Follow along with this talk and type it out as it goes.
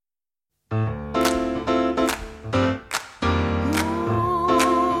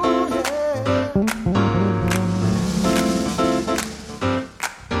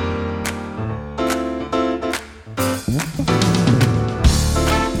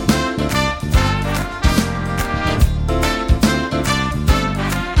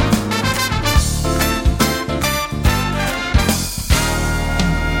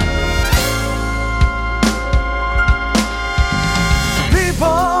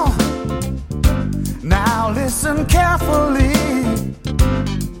listen carefully.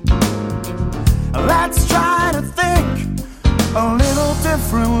 Let's try to think a little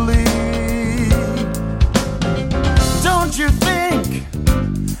differently. Don't you think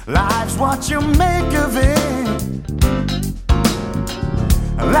life's what you make of it?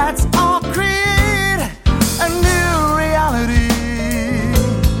 Let's all create a new reality.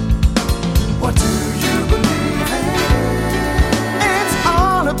 What do you believe in? It's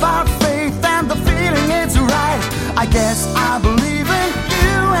all about faith and the feeling it's right. I guess I believe in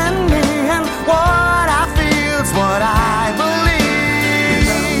you and me, and what I feel's what I believe.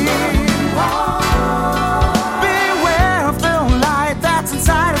 Beware of the light that's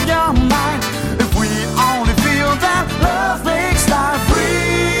inside of your mind. If we only feel that love makes life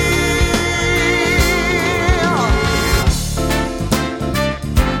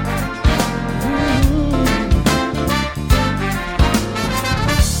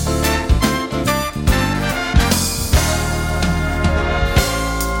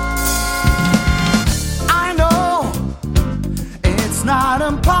not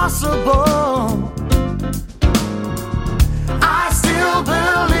impossible. I still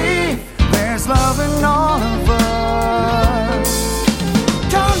believe there's love in all of us.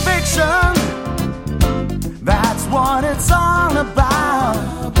 Conviction, that's what it's all about.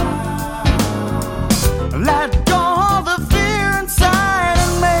 Let go of the fear inside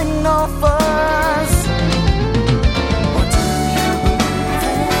and make no fuss. What do you believe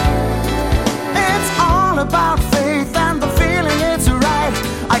in? It's all about faith and the feeling it's right.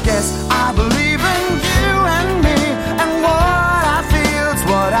 I guess I believe in you and me, and what I feel's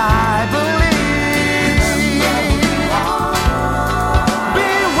what I believe.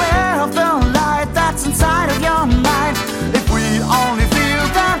 Beware of the light that's inside of your mind. If we only feel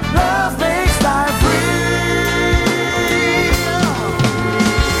that love makes life real.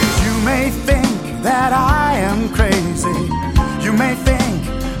 You may think that I am crazy. You may think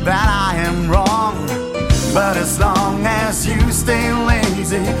that I am wrong. But as long as you stay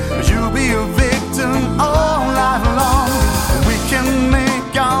lazy, you'll be a victim all life long. We can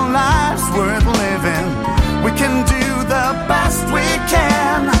make our lives worth living. We can do the best we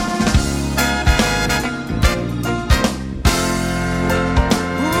can.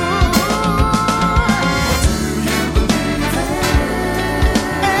 What do you believe in?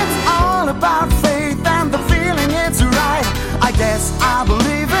 It's all about faith and the feeling it's right. I guess I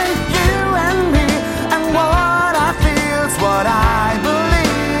believe in you and me, and what I feel's what I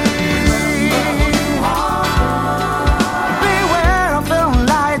believe.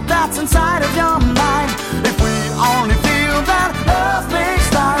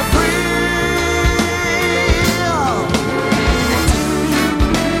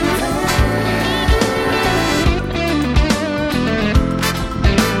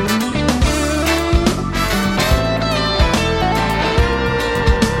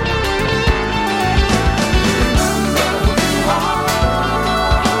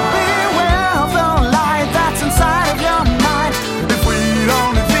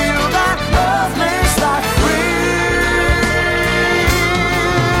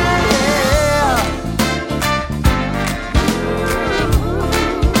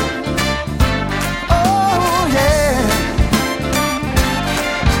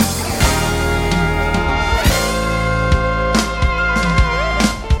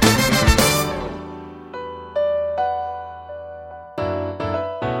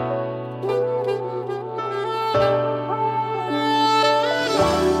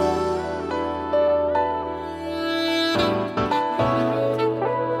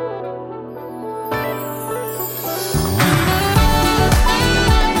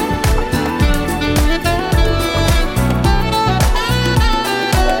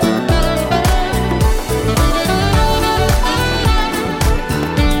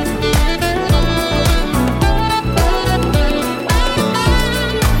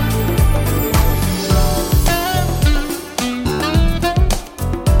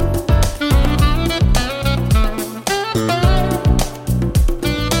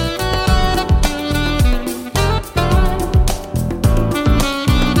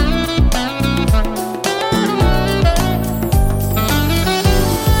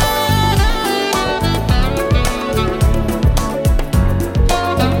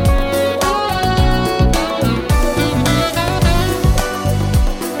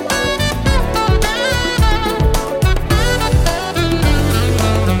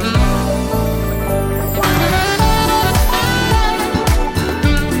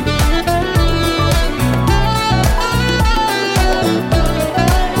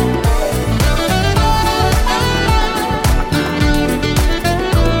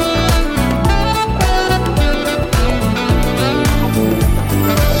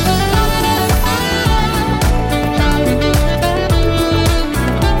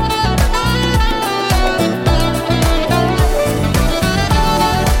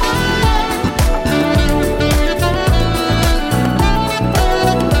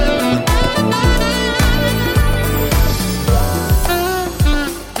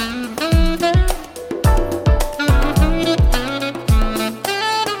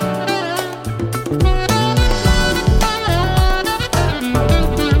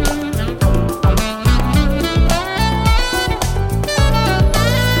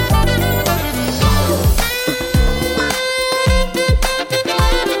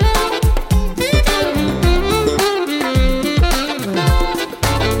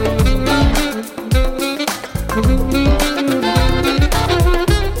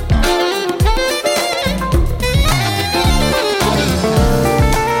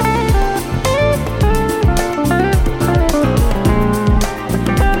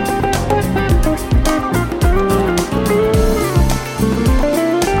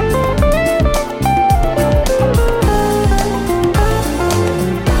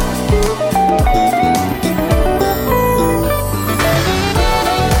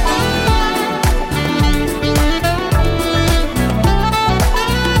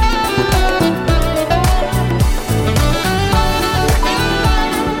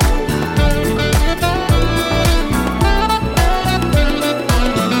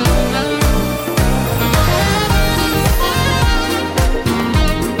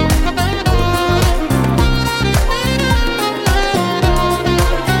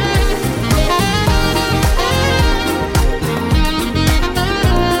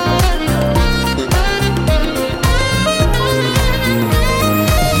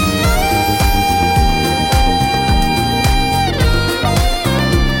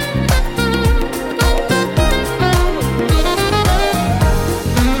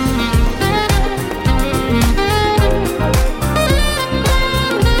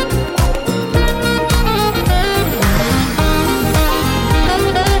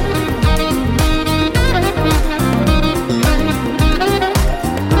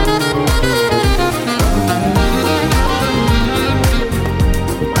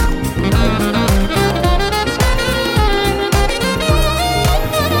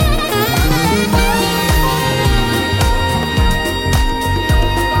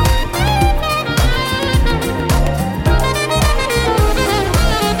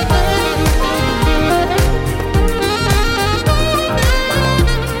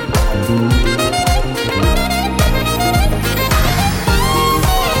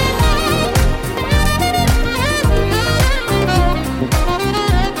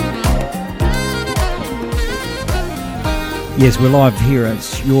 Yes, we're live here.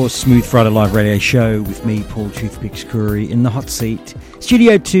 It's your Smooth Friday live radio show with me, Paul Toothpicks Curry, in the hot seat.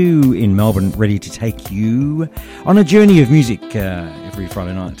 Studio 2 in Melbourne, ready to take you on a journey of music every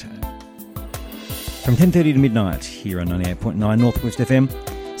Friday night. From 10:30 to midnight here on 98.9 Northwest FM.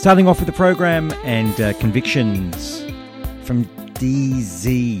 Starting off with the program and Convictions from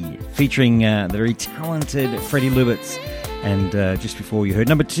DZ, featuring the very talented Freddie Lubitz. And just before you heard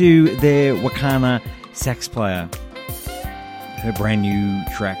number 2, their Wakana sax player. Her brand new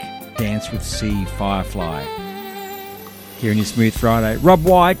track, Dance with Sea Firefly. Here in your Smooth Friday. Rob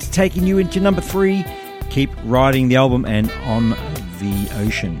White taking you into number 3, Keep Riding the album, and On the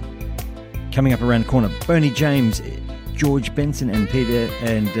Ocean. Coming up around the corner, Boney James, George Benson and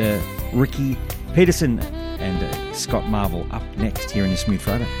Ricky Peterson and Scott Marvel up next here in your Smooth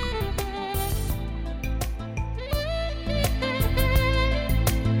Friday.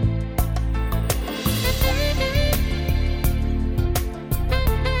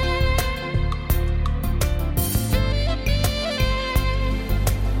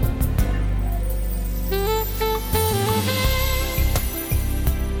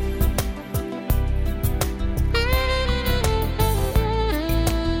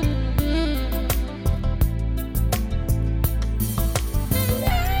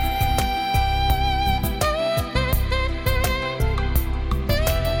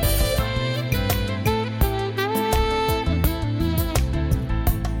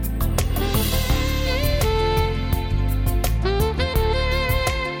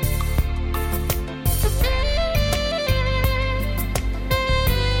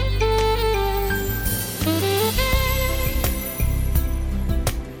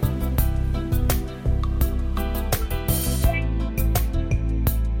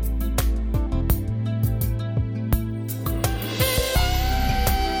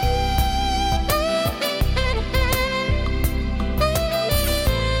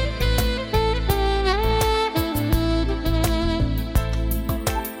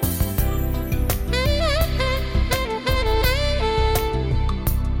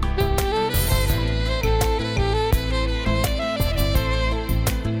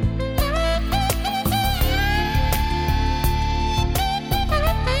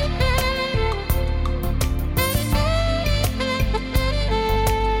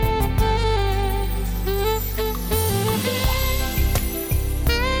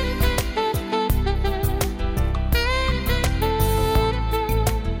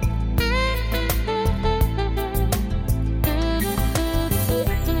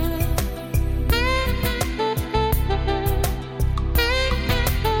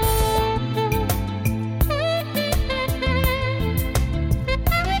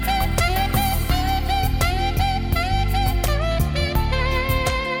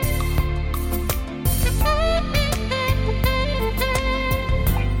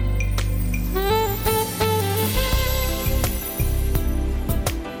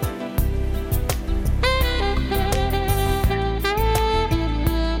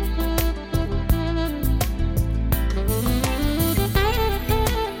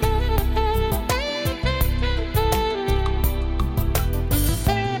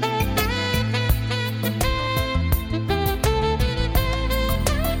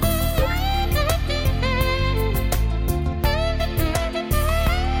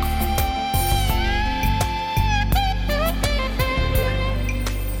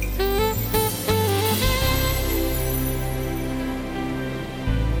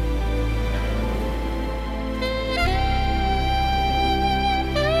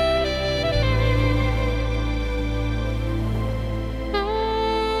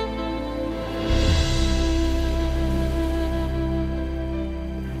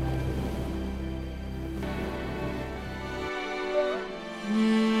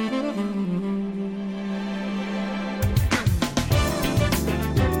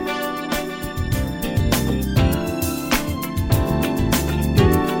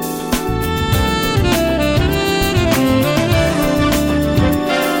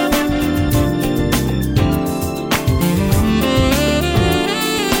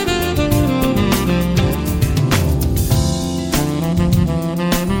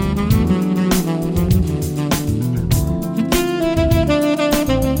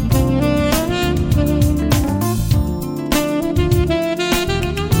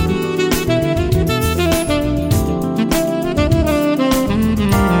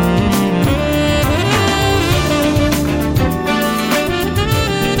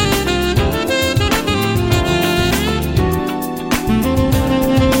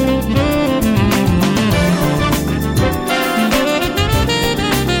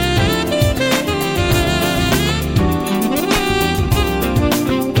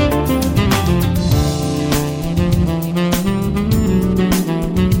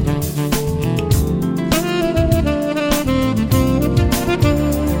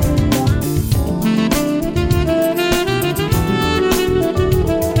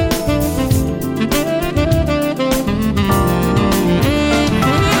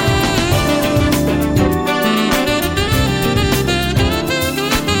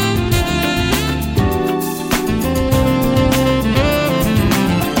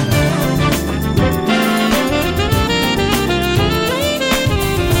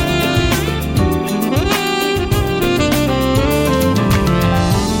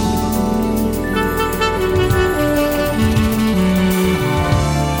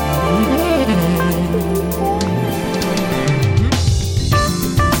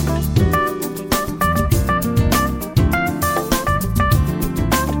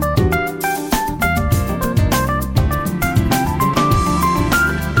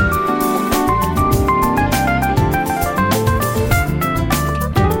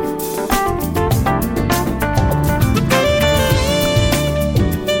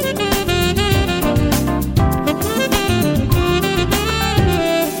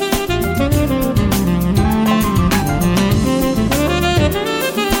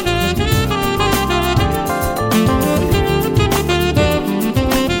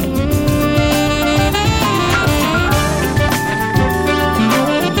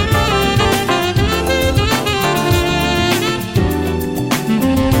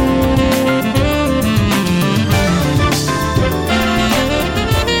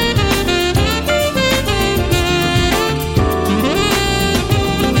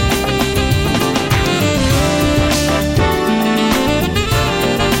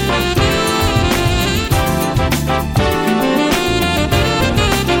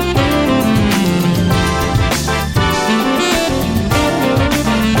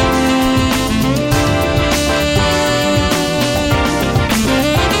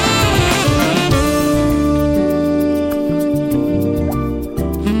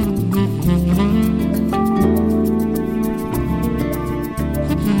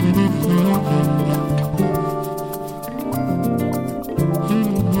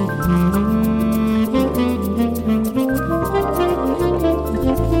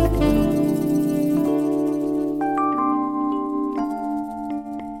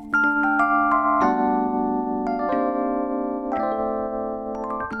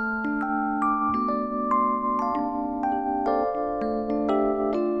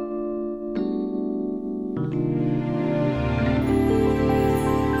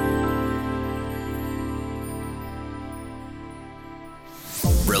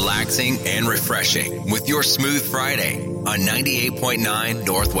 relaxing, and refreshing with your Smooth Friday on 98.9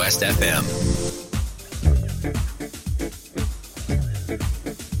 Northwest FM.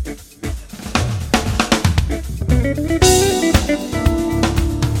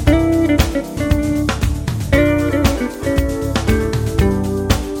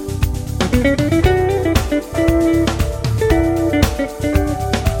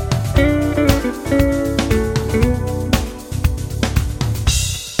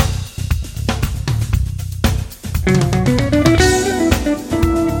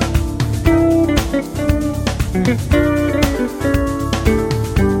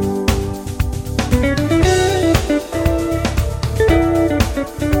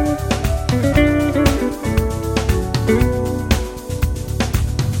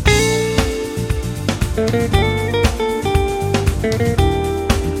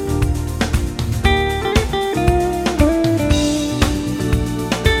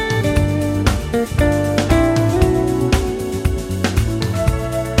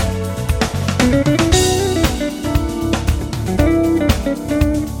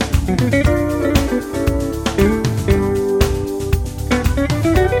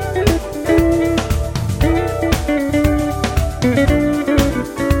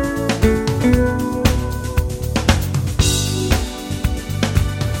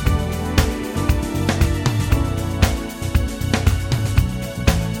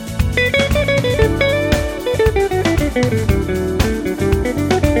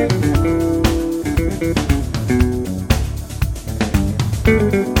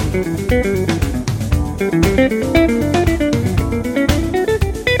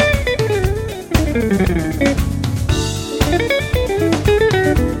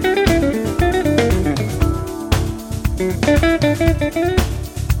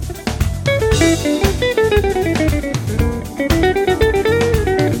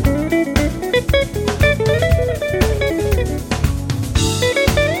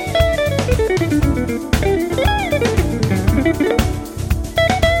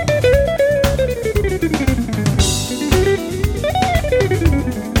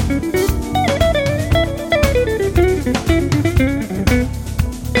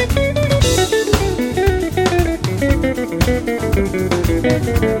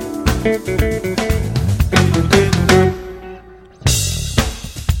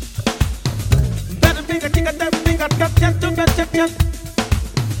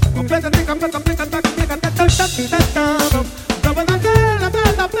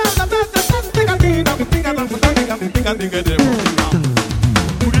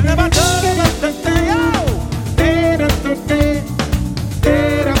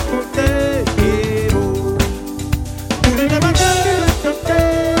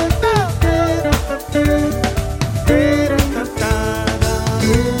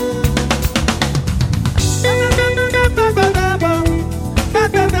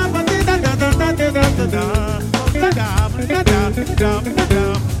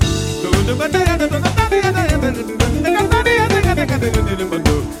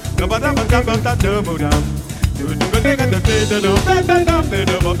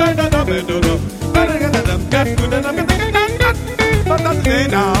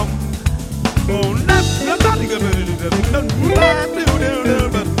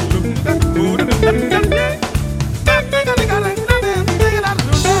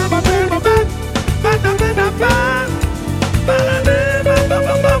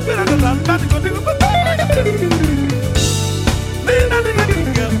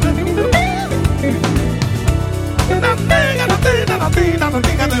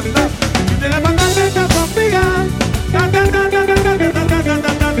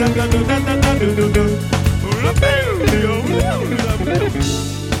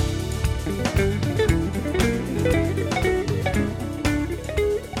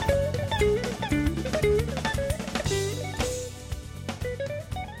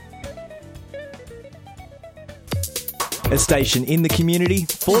 A station in the community,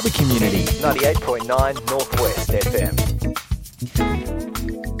 for the community. 98.9 Northwest FM.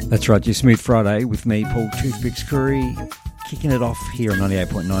 That's right, your Smooth Friday with me, Paul Toothpicks Curry, kicking it off here on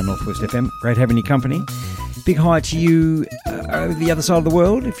 98.9 Northwest FM. Great having your company. Big hi to you over the other side of the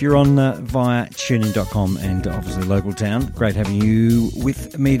world if you're on via tunein.com and obviously local town. Great having you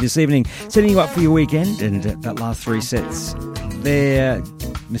with me this evening. Setting you up for your weekend, and that last three sets there,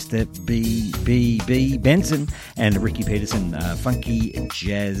 Mr. B. Benson and Ricky Peterson, Funky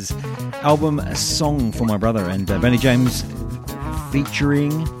Jazz album, A Song for My Brother, and Benny James featuring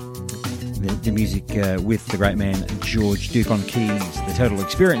the music with the great man George Duke on keys, The Total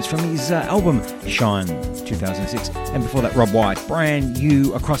Experience from his album Shine 2006. And before that, Rob White, Brand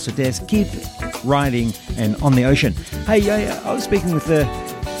New, Across the Desk, Keep Riding, and On the Ocean. Hey, I was speaking with the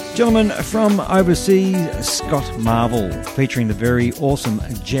gentleman from overseas, Scott Marvel, featuring the very awesome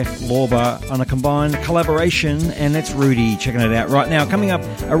Jeff Lorber on a combined collaboration, and that's Rudy checking it out right now. Coming up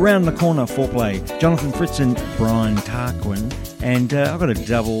around the corner, Foreplay, Jonathan Fritz and Brian Tarquin, and I've got a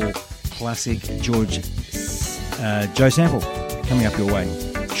double classic Joe Sample coming up your way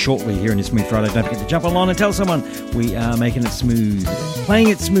shortly here in the Smooth Friday. Don't forget to jump online and tell someone we are making it smooth, playing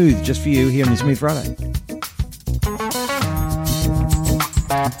it smooth just for you here on the Smooth Friday.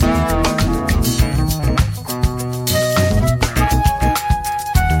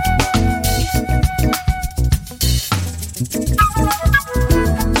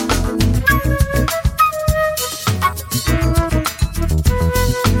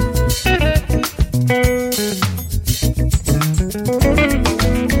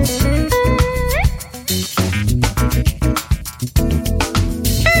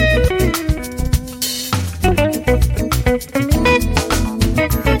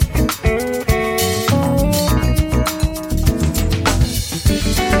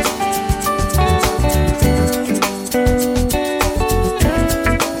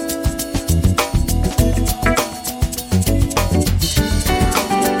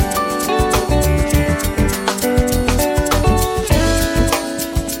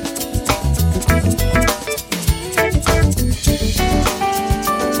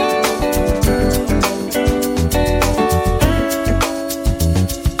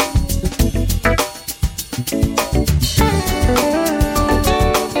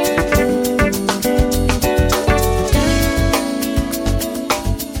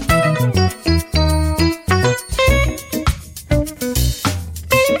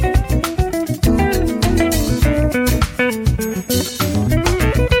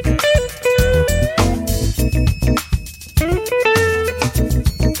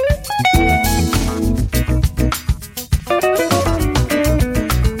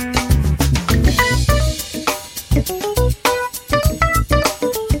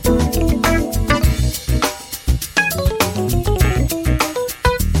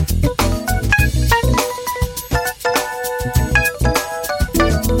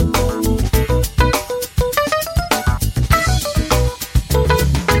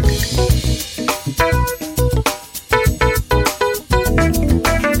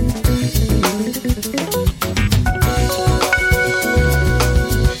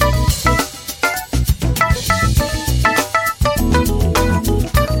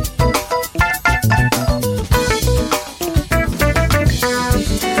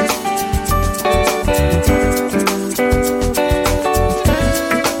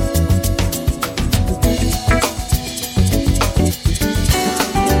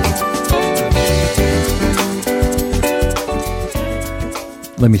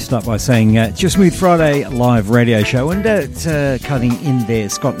 Let me start by saying it's your Smooth Friday live radio show, and it's cutting in there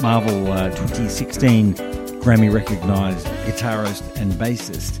Scott Marvel, 2016 Grammy recognised guitarist and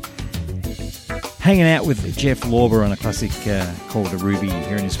bassist, hanging out with Jeff Lorber on a classic called A Ruby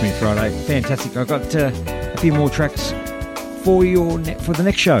here in Smooth Friday. Fantastic. I've got a few more tracks for the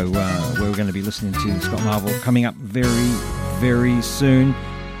next show where we're going to be listening to Scott Marvel coming up very, very soon.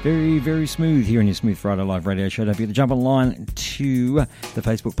 Very, very smooth here in your Smooth Friday live radio show. Don't forget to jump online to the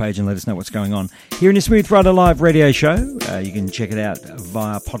Facebook page and let us know what's going on here in your Smooth Friday live radio show. You can check it out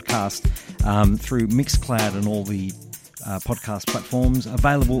via podcast through Mixcloud and all the podcast platforms.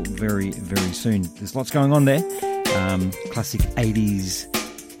 Available very, very soon. There's lots going on there. Classic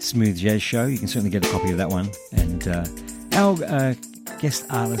 80s smooth jazz show. You can certainly get a copy of that one. And our guest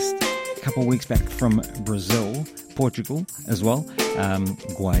artist a couple of weeks back from Brazil, Portugal as well,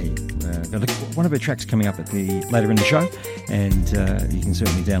 Guay. One of her tracks coming up later in the show, and you can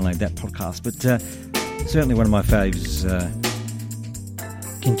certainly download that podcast. But certainly one of my faves,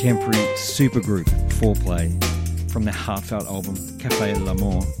 contemporary supergroup Foreplay from their heartfelt album Café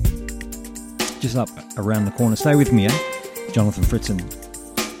L'Amour. Just up around the corner. Stay with me, Jonathan Fritzen.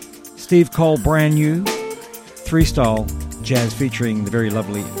 Steve Cole, Brand New, three-style jazz featuring the very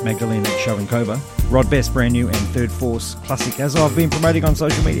lovely Magdalena Shavankova. Rod Best, Brand New, and Third Force Classic, as I've been promoting on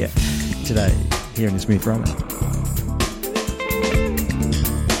social media today here in the Smooth Friday.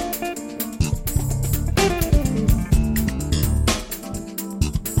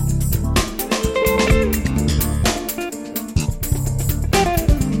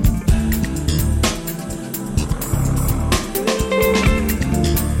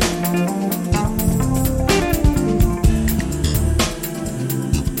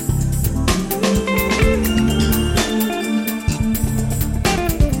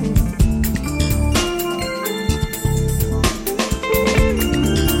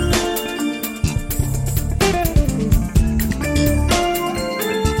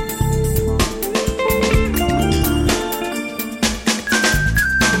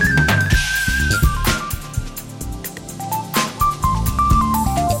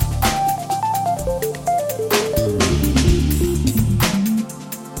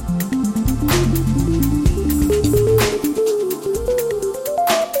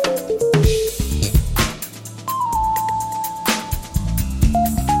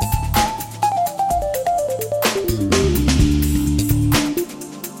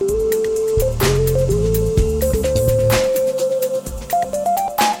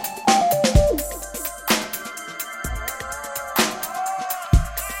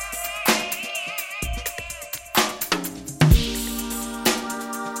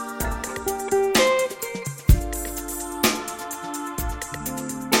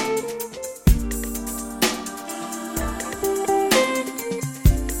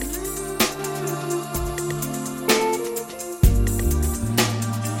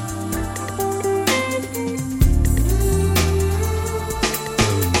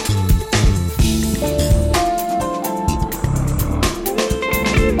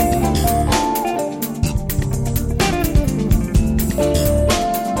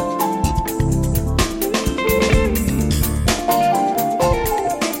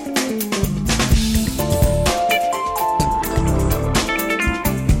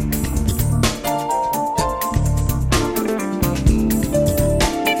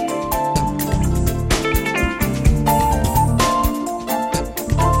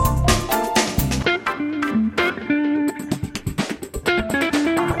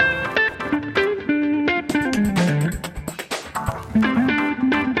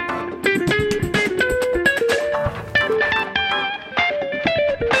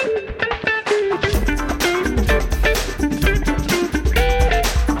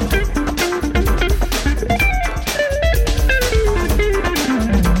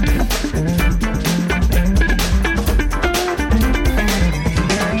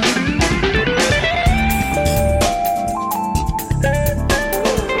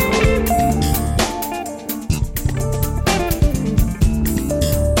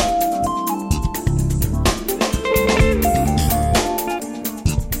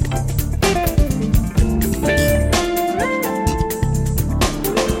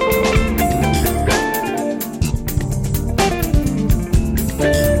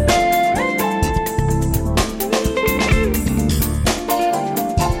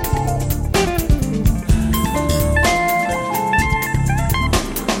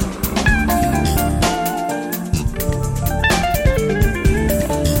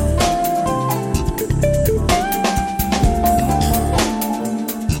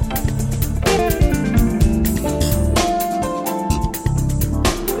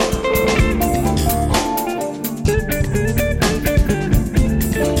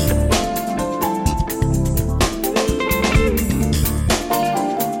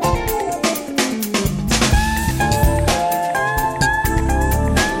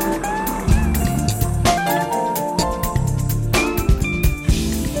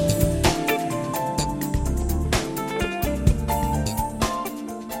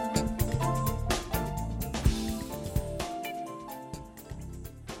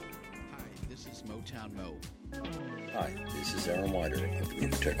 Convo. Hi, this is Aaron Wider of the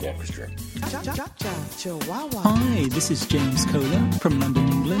Unitech Orchestra. Hi, this is James Kohler from London,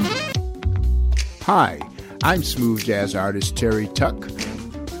 England. Hi, I'm smooth jazz artist Terry Tuck.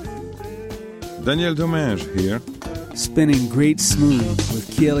 Daniel Domingue here. Spinning great smooth with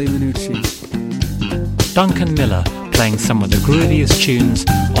Chieli Minucci. Duncan Miller playing some of the grooviest tunes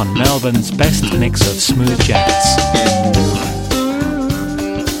on Melbourne's best mix of smooth jazz.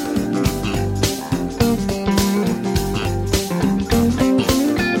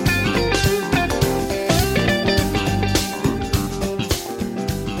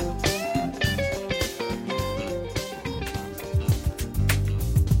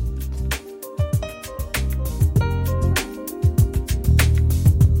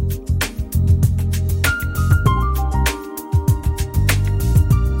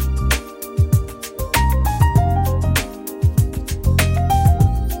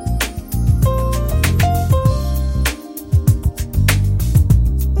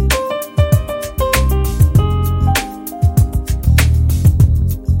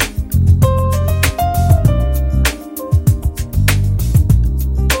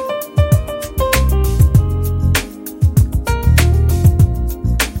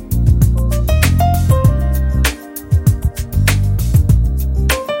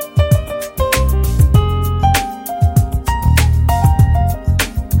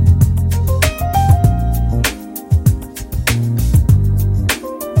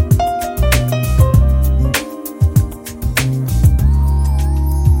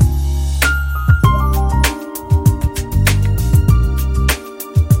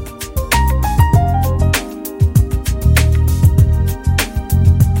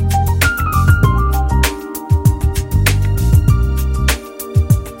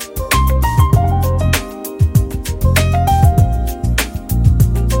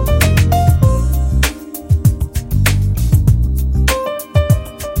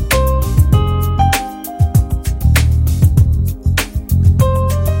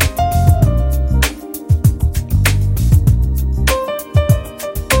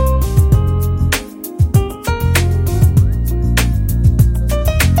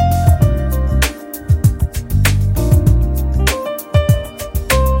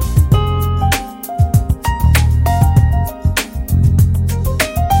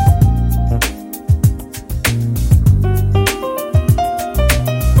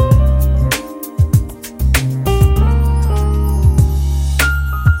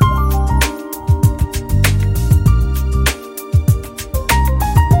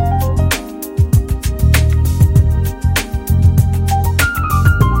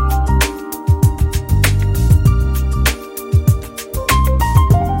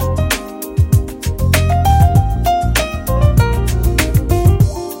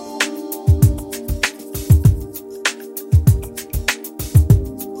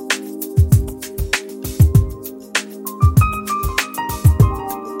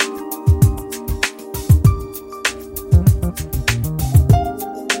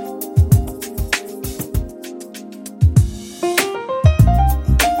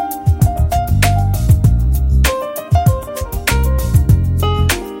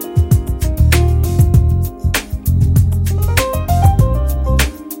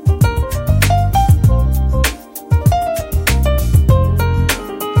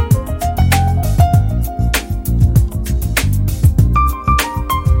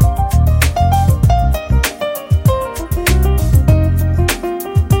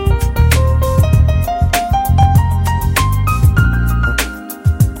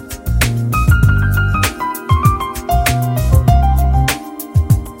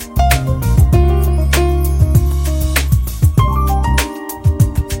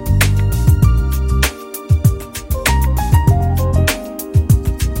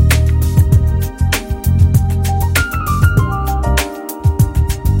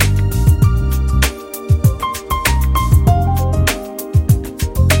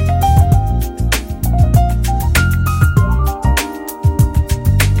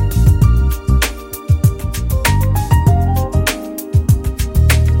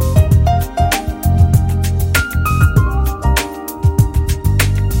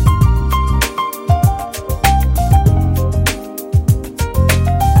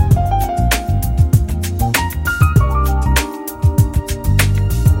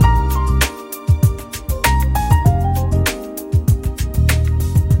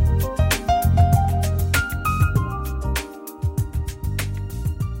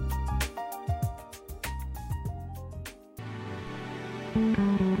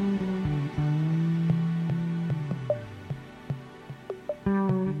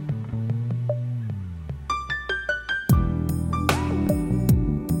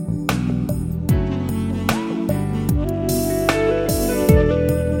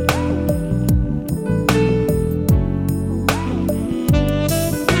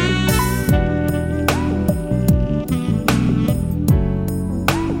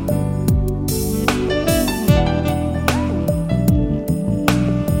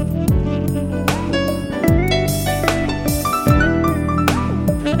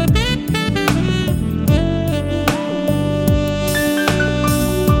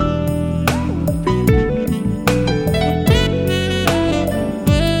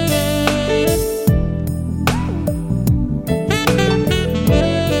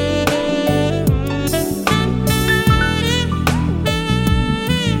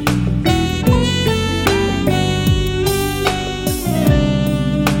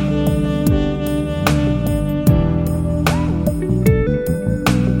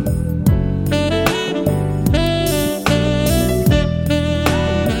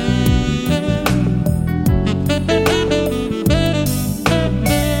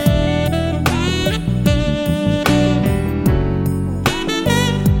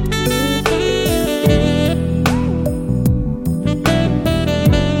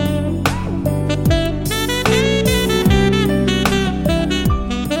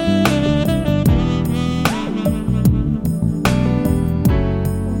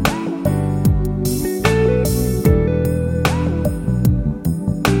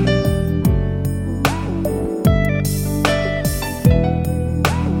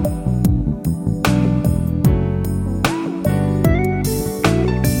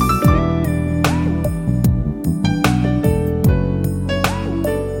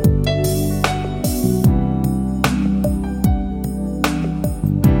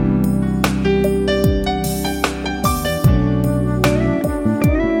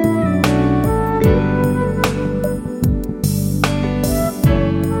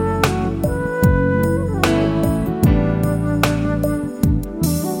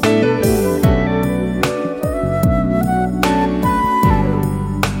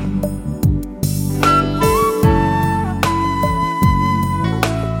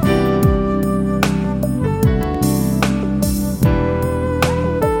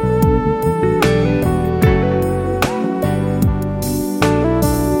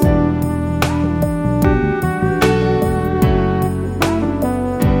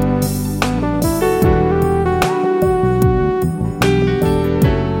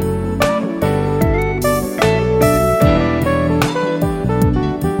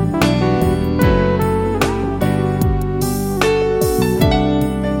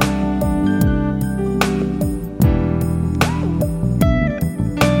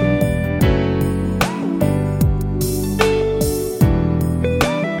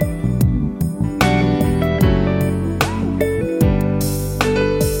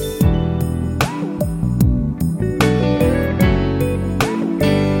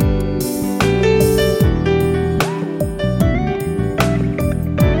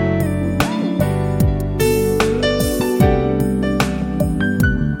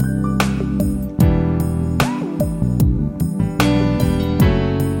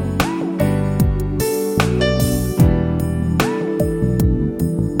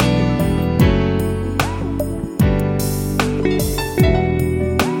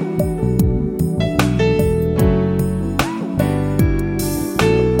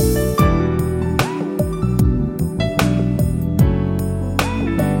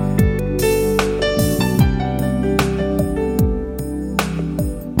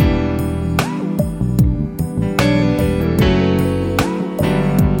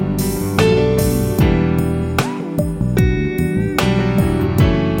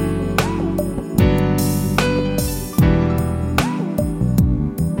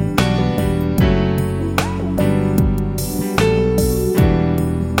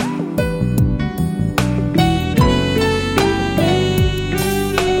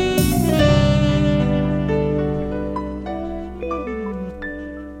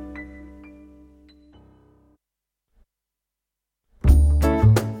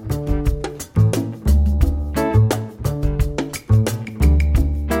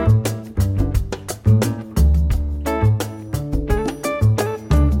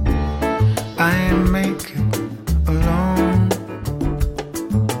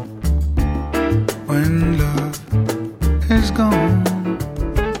 when love is gone?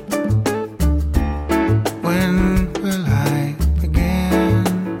 When will I begin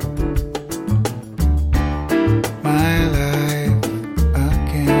my life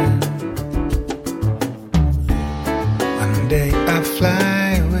again? One day I fly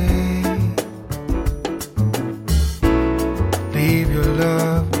away, leave your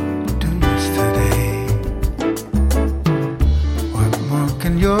love to yesterday. What more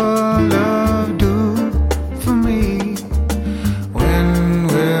can your love do for me? When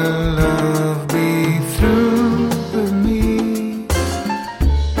will love be through with me?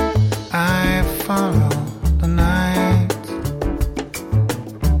 I follow the night,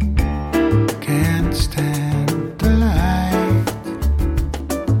 can't stand the light.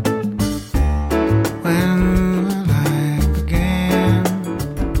 When will I begin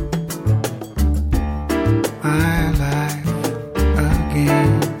my life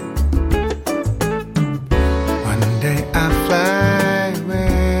again? One day I fly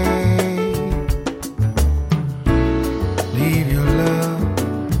away, leave your love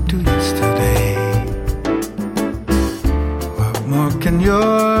to yesterday. What more can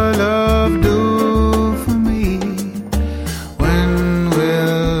your love do for me? When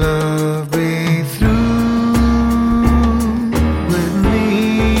will love be through with me?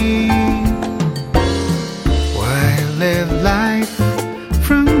 Why live life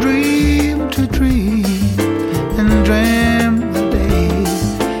from dream to dream and dream the day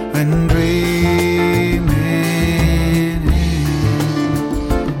when dreaming ends?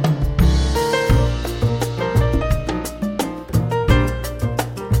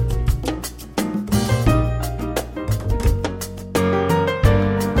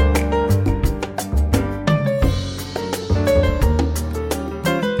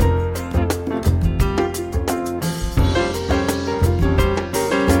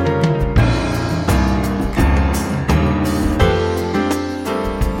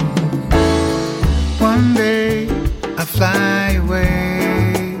 One day I fly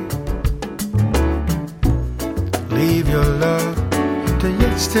away, leave your love to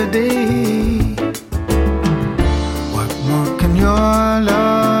yesterday. What more can your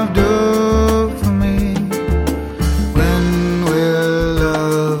love do for me? When will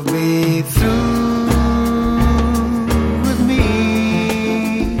love be through with me?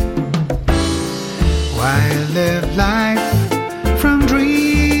 Why live life from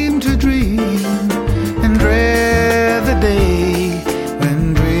dream to dream and dread the day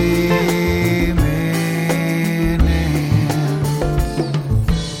when dreaming ends?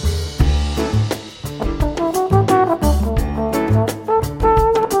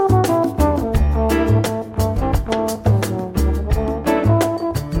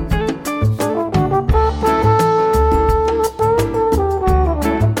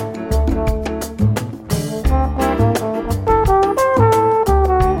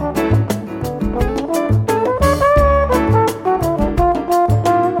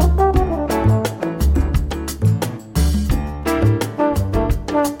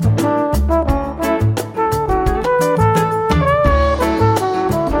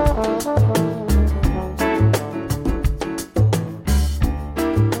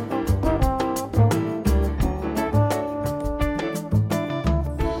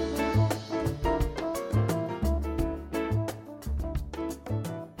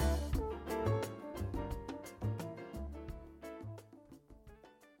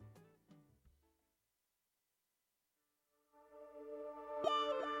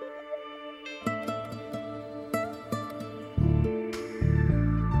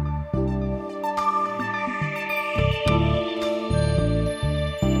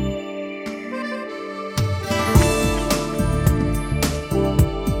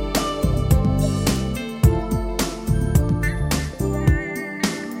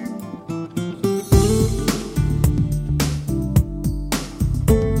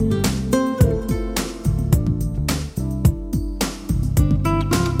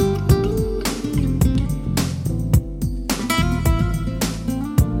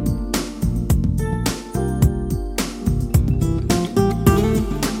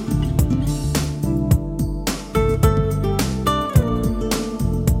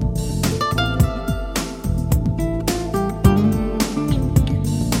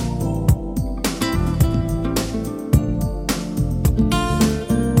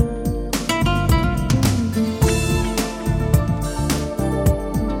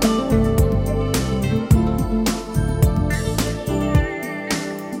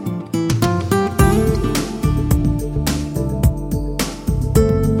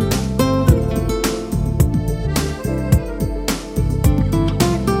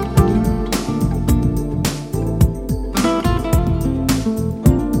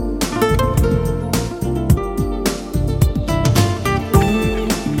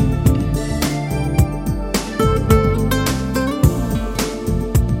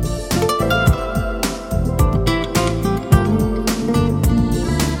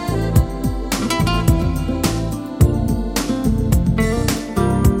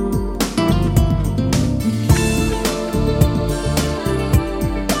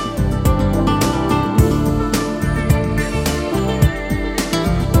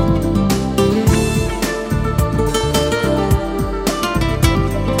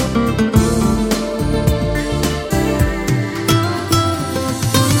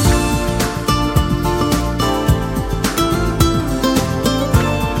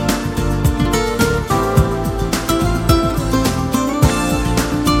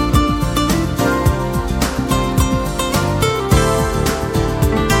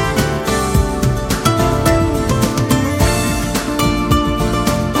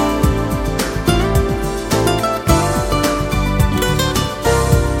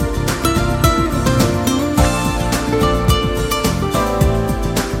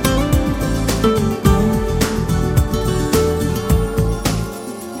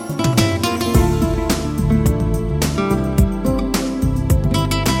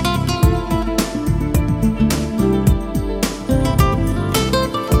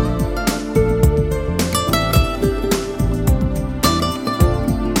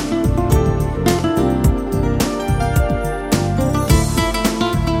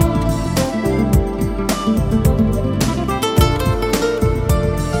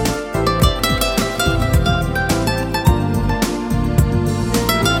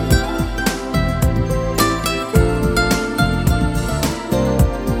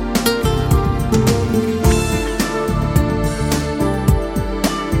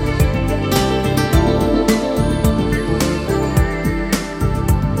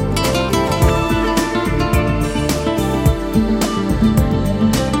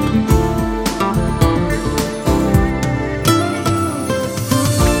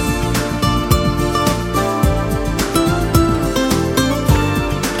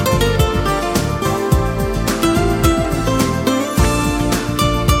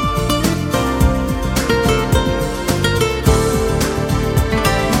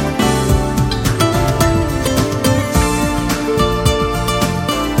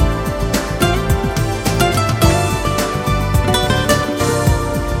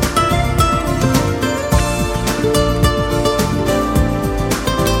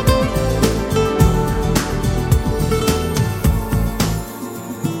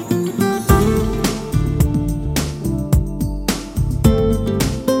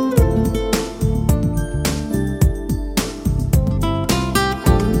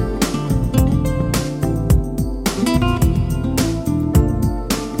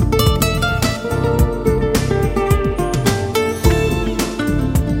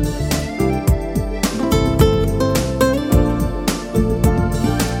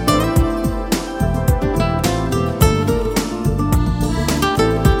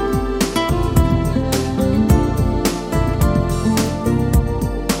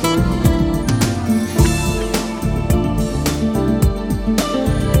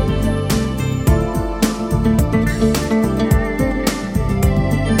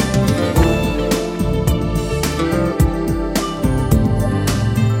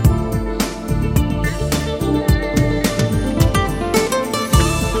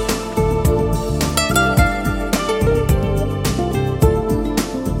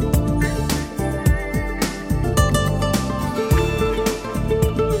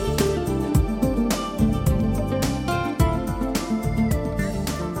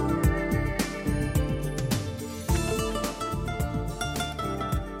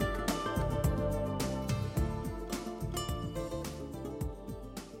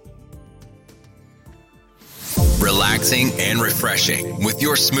 relaxing, and refreshing with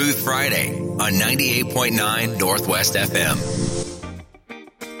your Smooth Friday on 98.9 Northwest FM.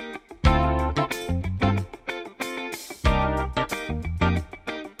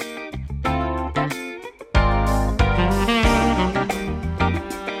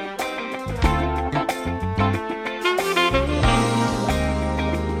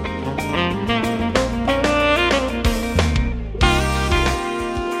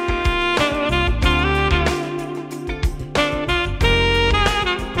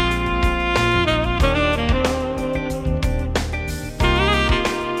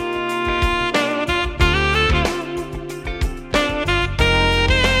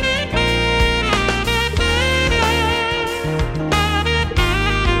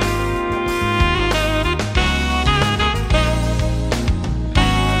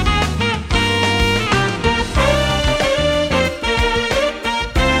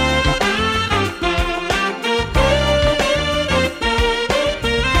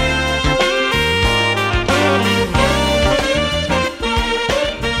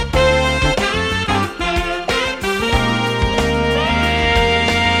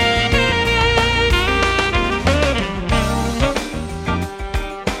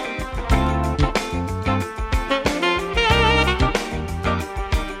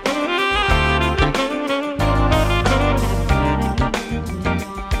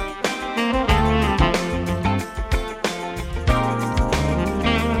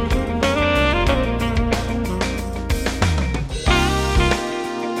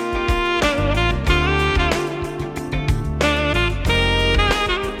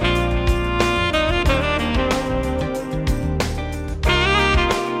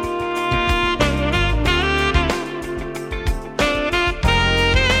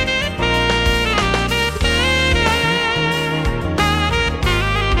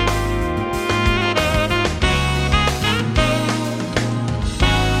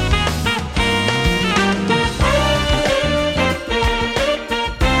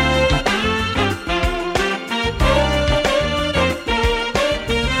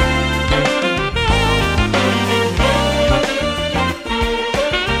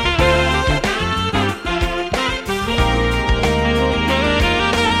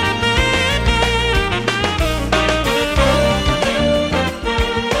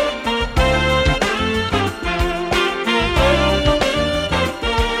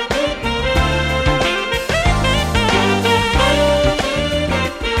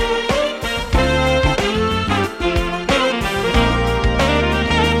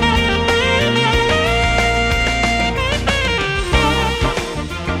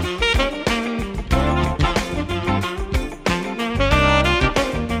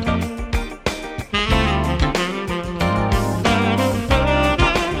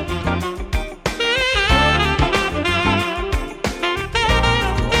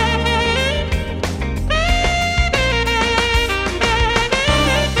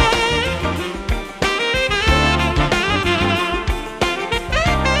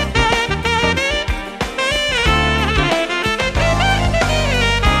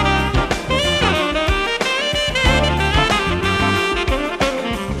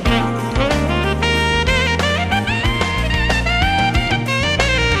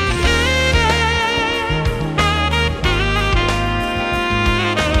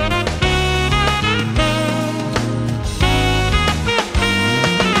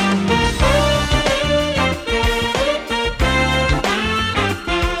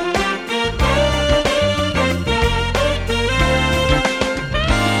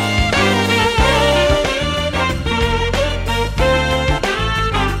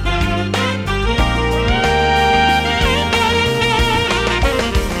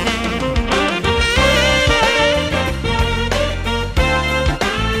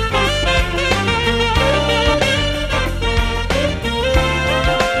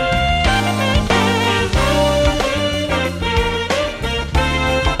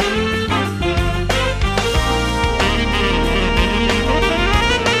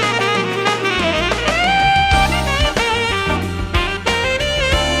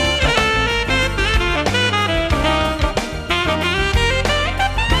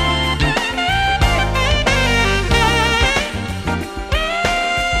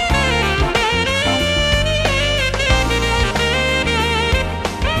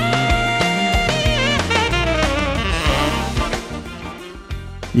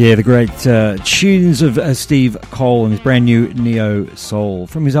 Yeah, the great tunes of Steve Cole and his brand new Neo Soul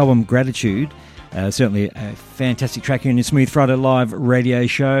from his album Gratitude. Certainly a fantastic track here in the Smooth Friday Live radio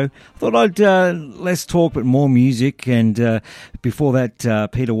show. I thought I'd less talk but more music, and before that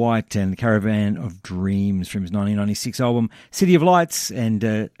Peter White and the Caravan of Dreams from his 1996 album City of Lights, and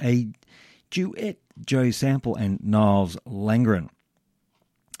a duet, Joe Sample and Niles Langren.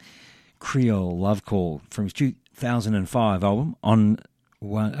 Creole Love Call from his 2005 album One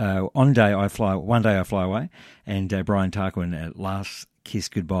Day I Fly Away, and Brian Tarquin at Last Kiss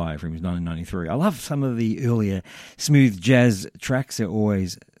Goodbye from his 1993. I love some of the earlier smooth jazz tracks. They're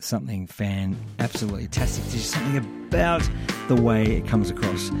always something absolutely fantastic. There's something about the way it comes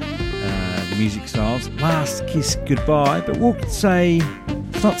across, the music styles. Last Kiss Goodbye, but we'll say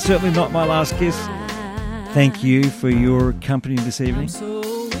it's certainly not my last kiss. Thank you for your company this evening.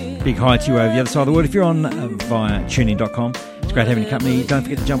 Big hi to you over the other side of the world. If you're on via tunein.com, it's great having your company. Don't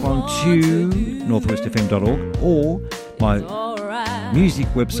forget to jump on to northwestfm.org or my music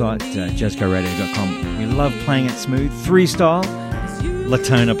website, jazzcoradio.com. We love playing it smooth. Three-style,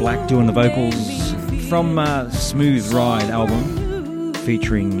 Latona Black doing the vocals from Smooth Ride album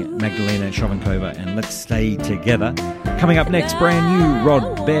featuring Magdalena Shovankova and Let's Stay Together. Coming up next, brand new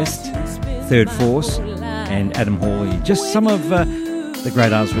Rod Best, Third Force, and Adam Hawley. Just some of the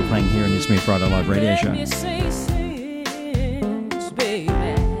great artists we're playing here in the Smooth Friday Live radio show.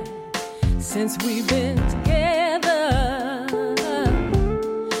 Since we've been together,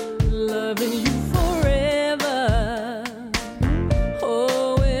 loving you forever,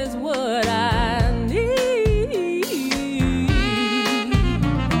 oh, is what I need.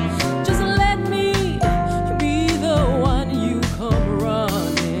 Just let me be the one you come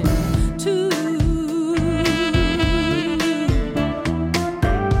running to.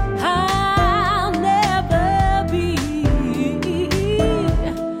 I'll never be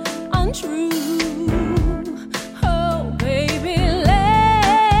untrue. Oh, baby, let's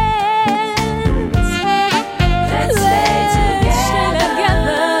stay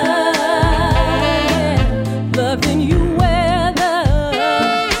together. Loving you weather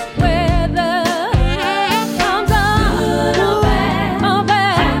comes on, good or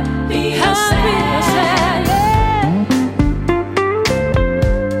bad, happy or sad,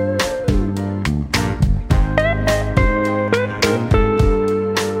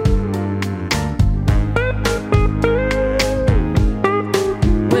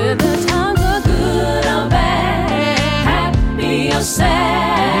 whether times are good or bad, happy or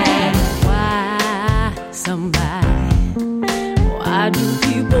sad. Why do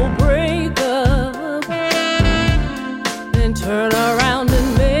people break up, then turn around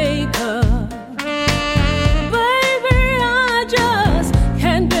and make up? Baby, I just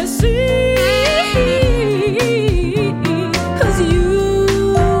can't deceive, 'cause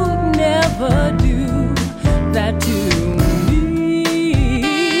you never do that to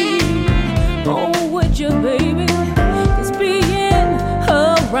me. Oh, would you, baby? 'Cause being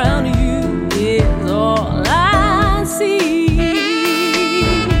around you is all I see.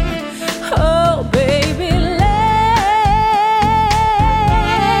 Oh, baby, let's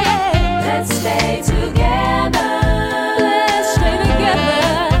stay together. Let's stay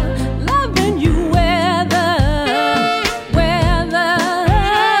together. Loving you weather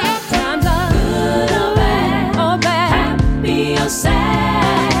times are good or bad, happy or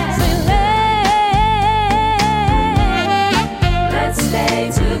sad. Say, let's stay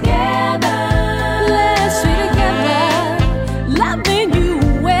together. Let's stay together. Loving you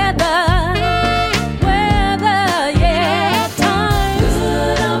weather, yeah. Times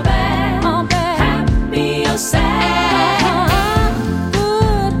good or bad, happy or sad.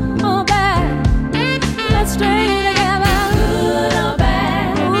 Good or bad, let's stay together. Good or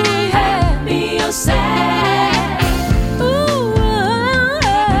bad, happy or sad. Ooh, good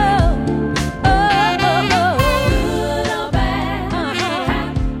or bad,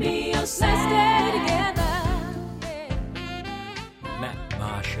 happy or sad. Stay together. Matt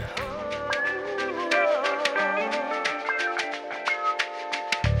Marsha.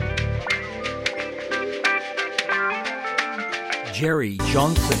 Jerry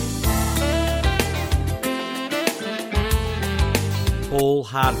Johnson. Paul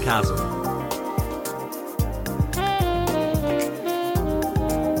Hardcastle.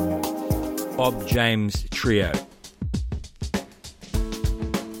 Bob James Trio.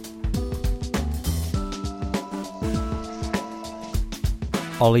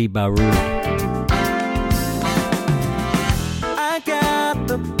 Ollie Baroud. I got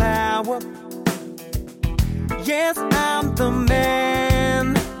the power. Yes, I'm the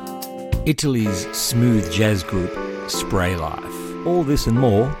man. Italy's smooth jazz group Spray Life. All this and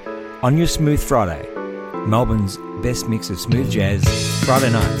more on your Smooth Friday, Melbourne's best mix of smooth jazz,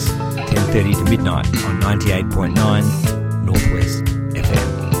 Friday nights, 10:30 to midnight on 98.9 Northwest FM.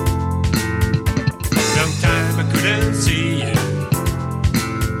 Long time I couldn't see you.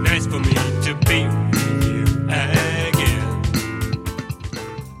 Nice for me to be with you again.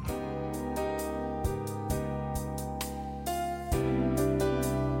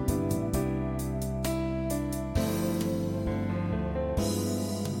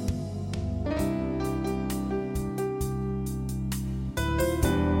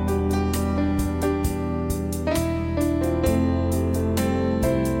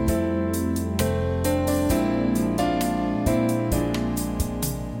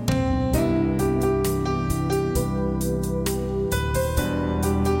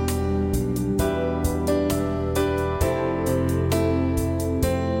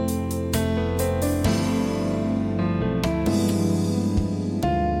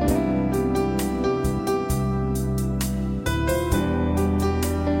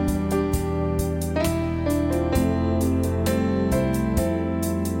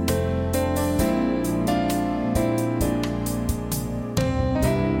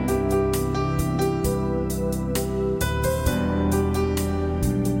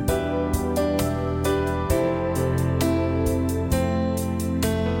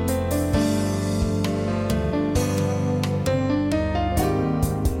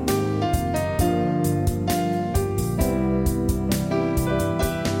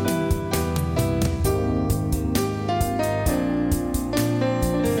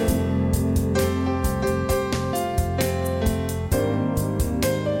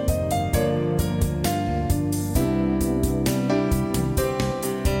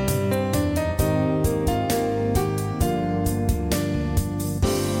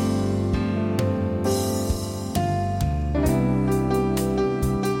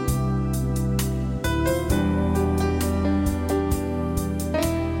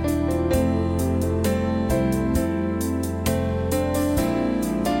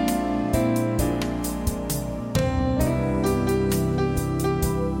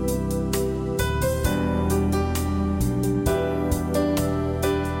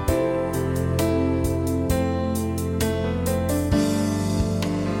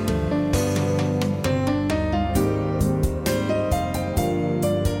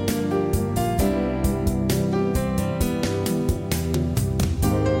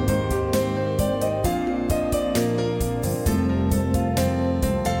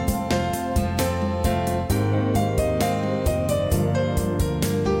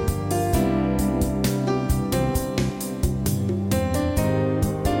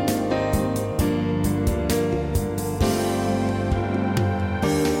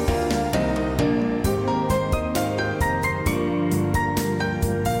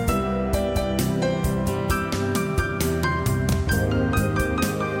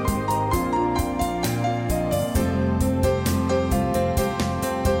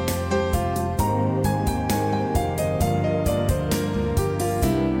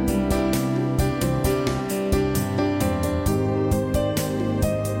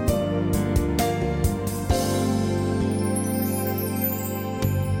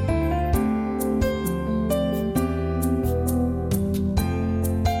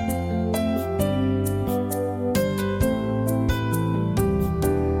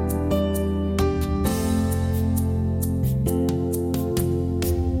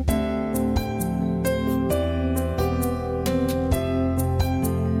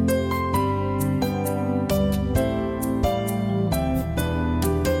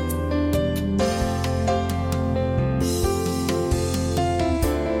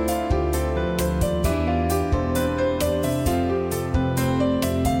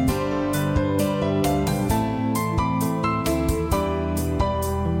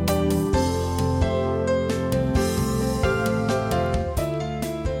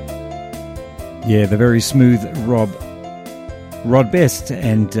 Yeah, the very smooth Rod Best,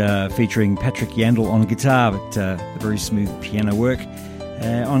 and featuring Patrick Yandel on guitar, but the very smooth piano work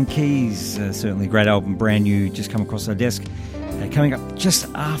on keys. Certainly a great album, brand new, just come across our desk. Coming up just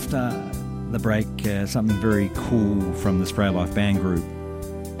after the break, something very cool from the Spray Life Band group.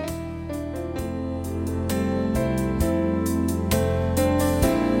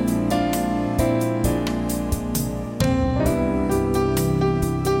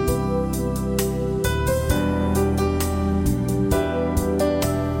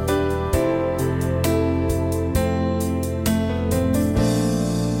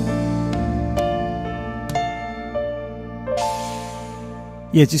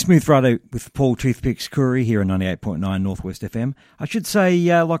 Yeah, it's a Smooth Friday with Paul Toothpicks Curry here on 98.9 Northwest FM. I should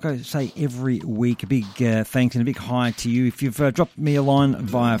say, like I say every week, a big thanks and a big hi to you. If you've dropped me a line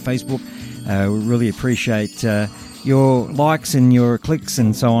via Facebook, we really appreciate your likes and your clicks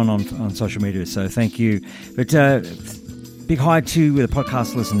and so on social media. So thank you. But big hi to the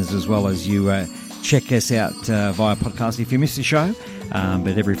podcast listeners as well as you check us out via podcast if you missed the show.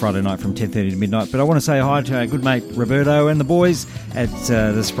 But every Friday night from 10:30 to midnight. But I want to say hi to our good mate Roberto and the boys at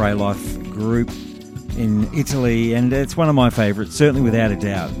the Spray Life group in Italy, and it's one of my favourites, certainly without a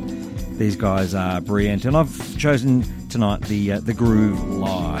doubt. These guys are brilliant, and I've chosen tonight the Groove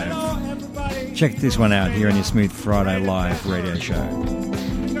Live. Check this one out here on your Smooth Friday Live radio show.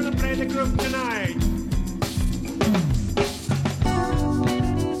 We're gonna play the groove tonight.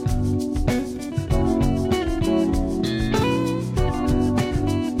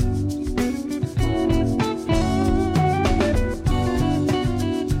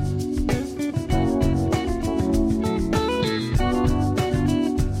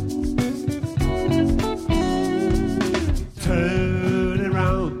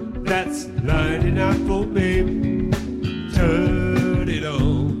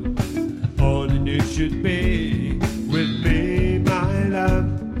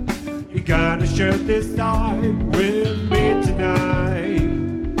 This time with me tonight.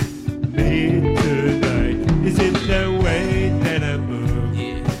 Me tonight. Is it the way that I move?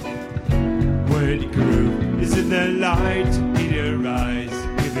 Yeah. When you groove, is it the light in your eyes?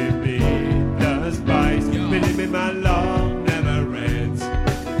 Giving me the spice. Believe me, my love never ends.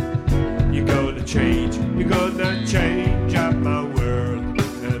 You're gonna change. You're gonna change up my world.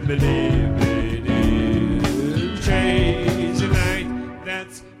 And believe in it. Change tonight.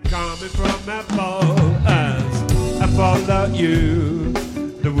 That's coming from above. As I follow you,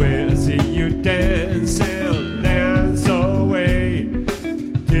 the way I see you dance, and dance away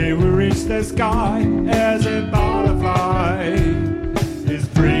till we reach the sky as a butterfly. It's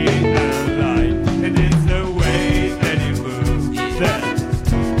free and light, and it's the way that you move that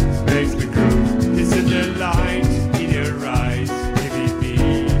makes me groove. It's in the light in your eyes, giving me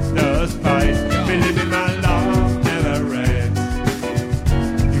the spice. Believe me, my love never ends.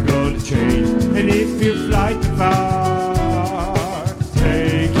 Change. And if you fly too far,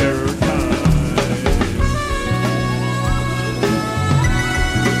 take your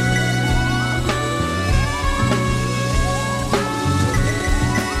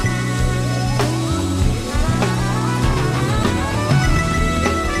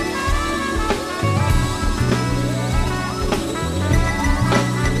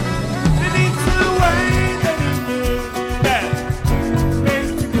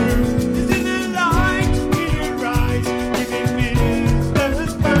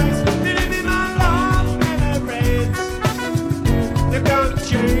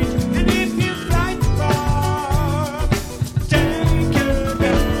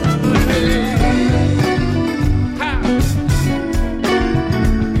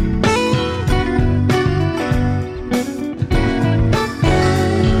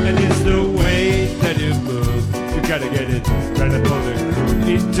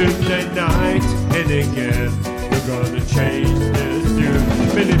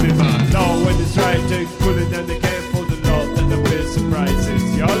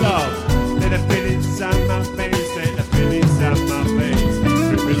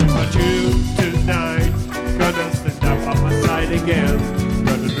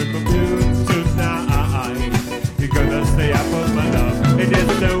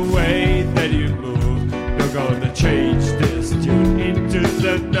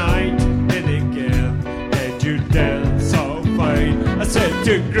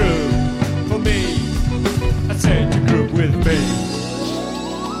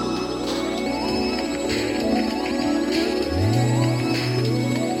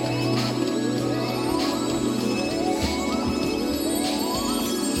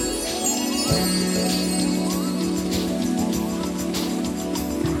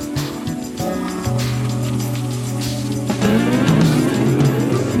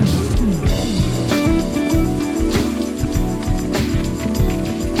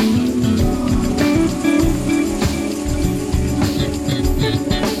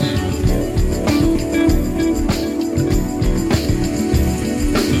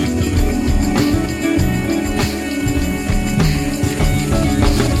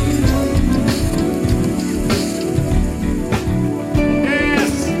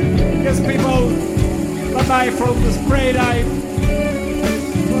from the Spray Life.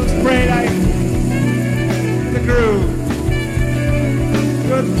 From Spray Life. The groove.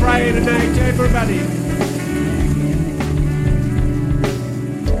 Good Friday night to everybody.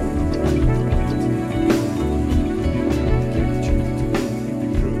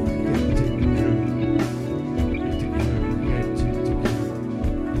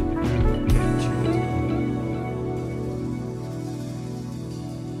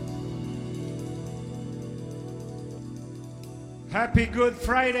 Happy Good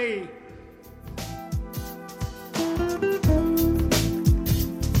Friday.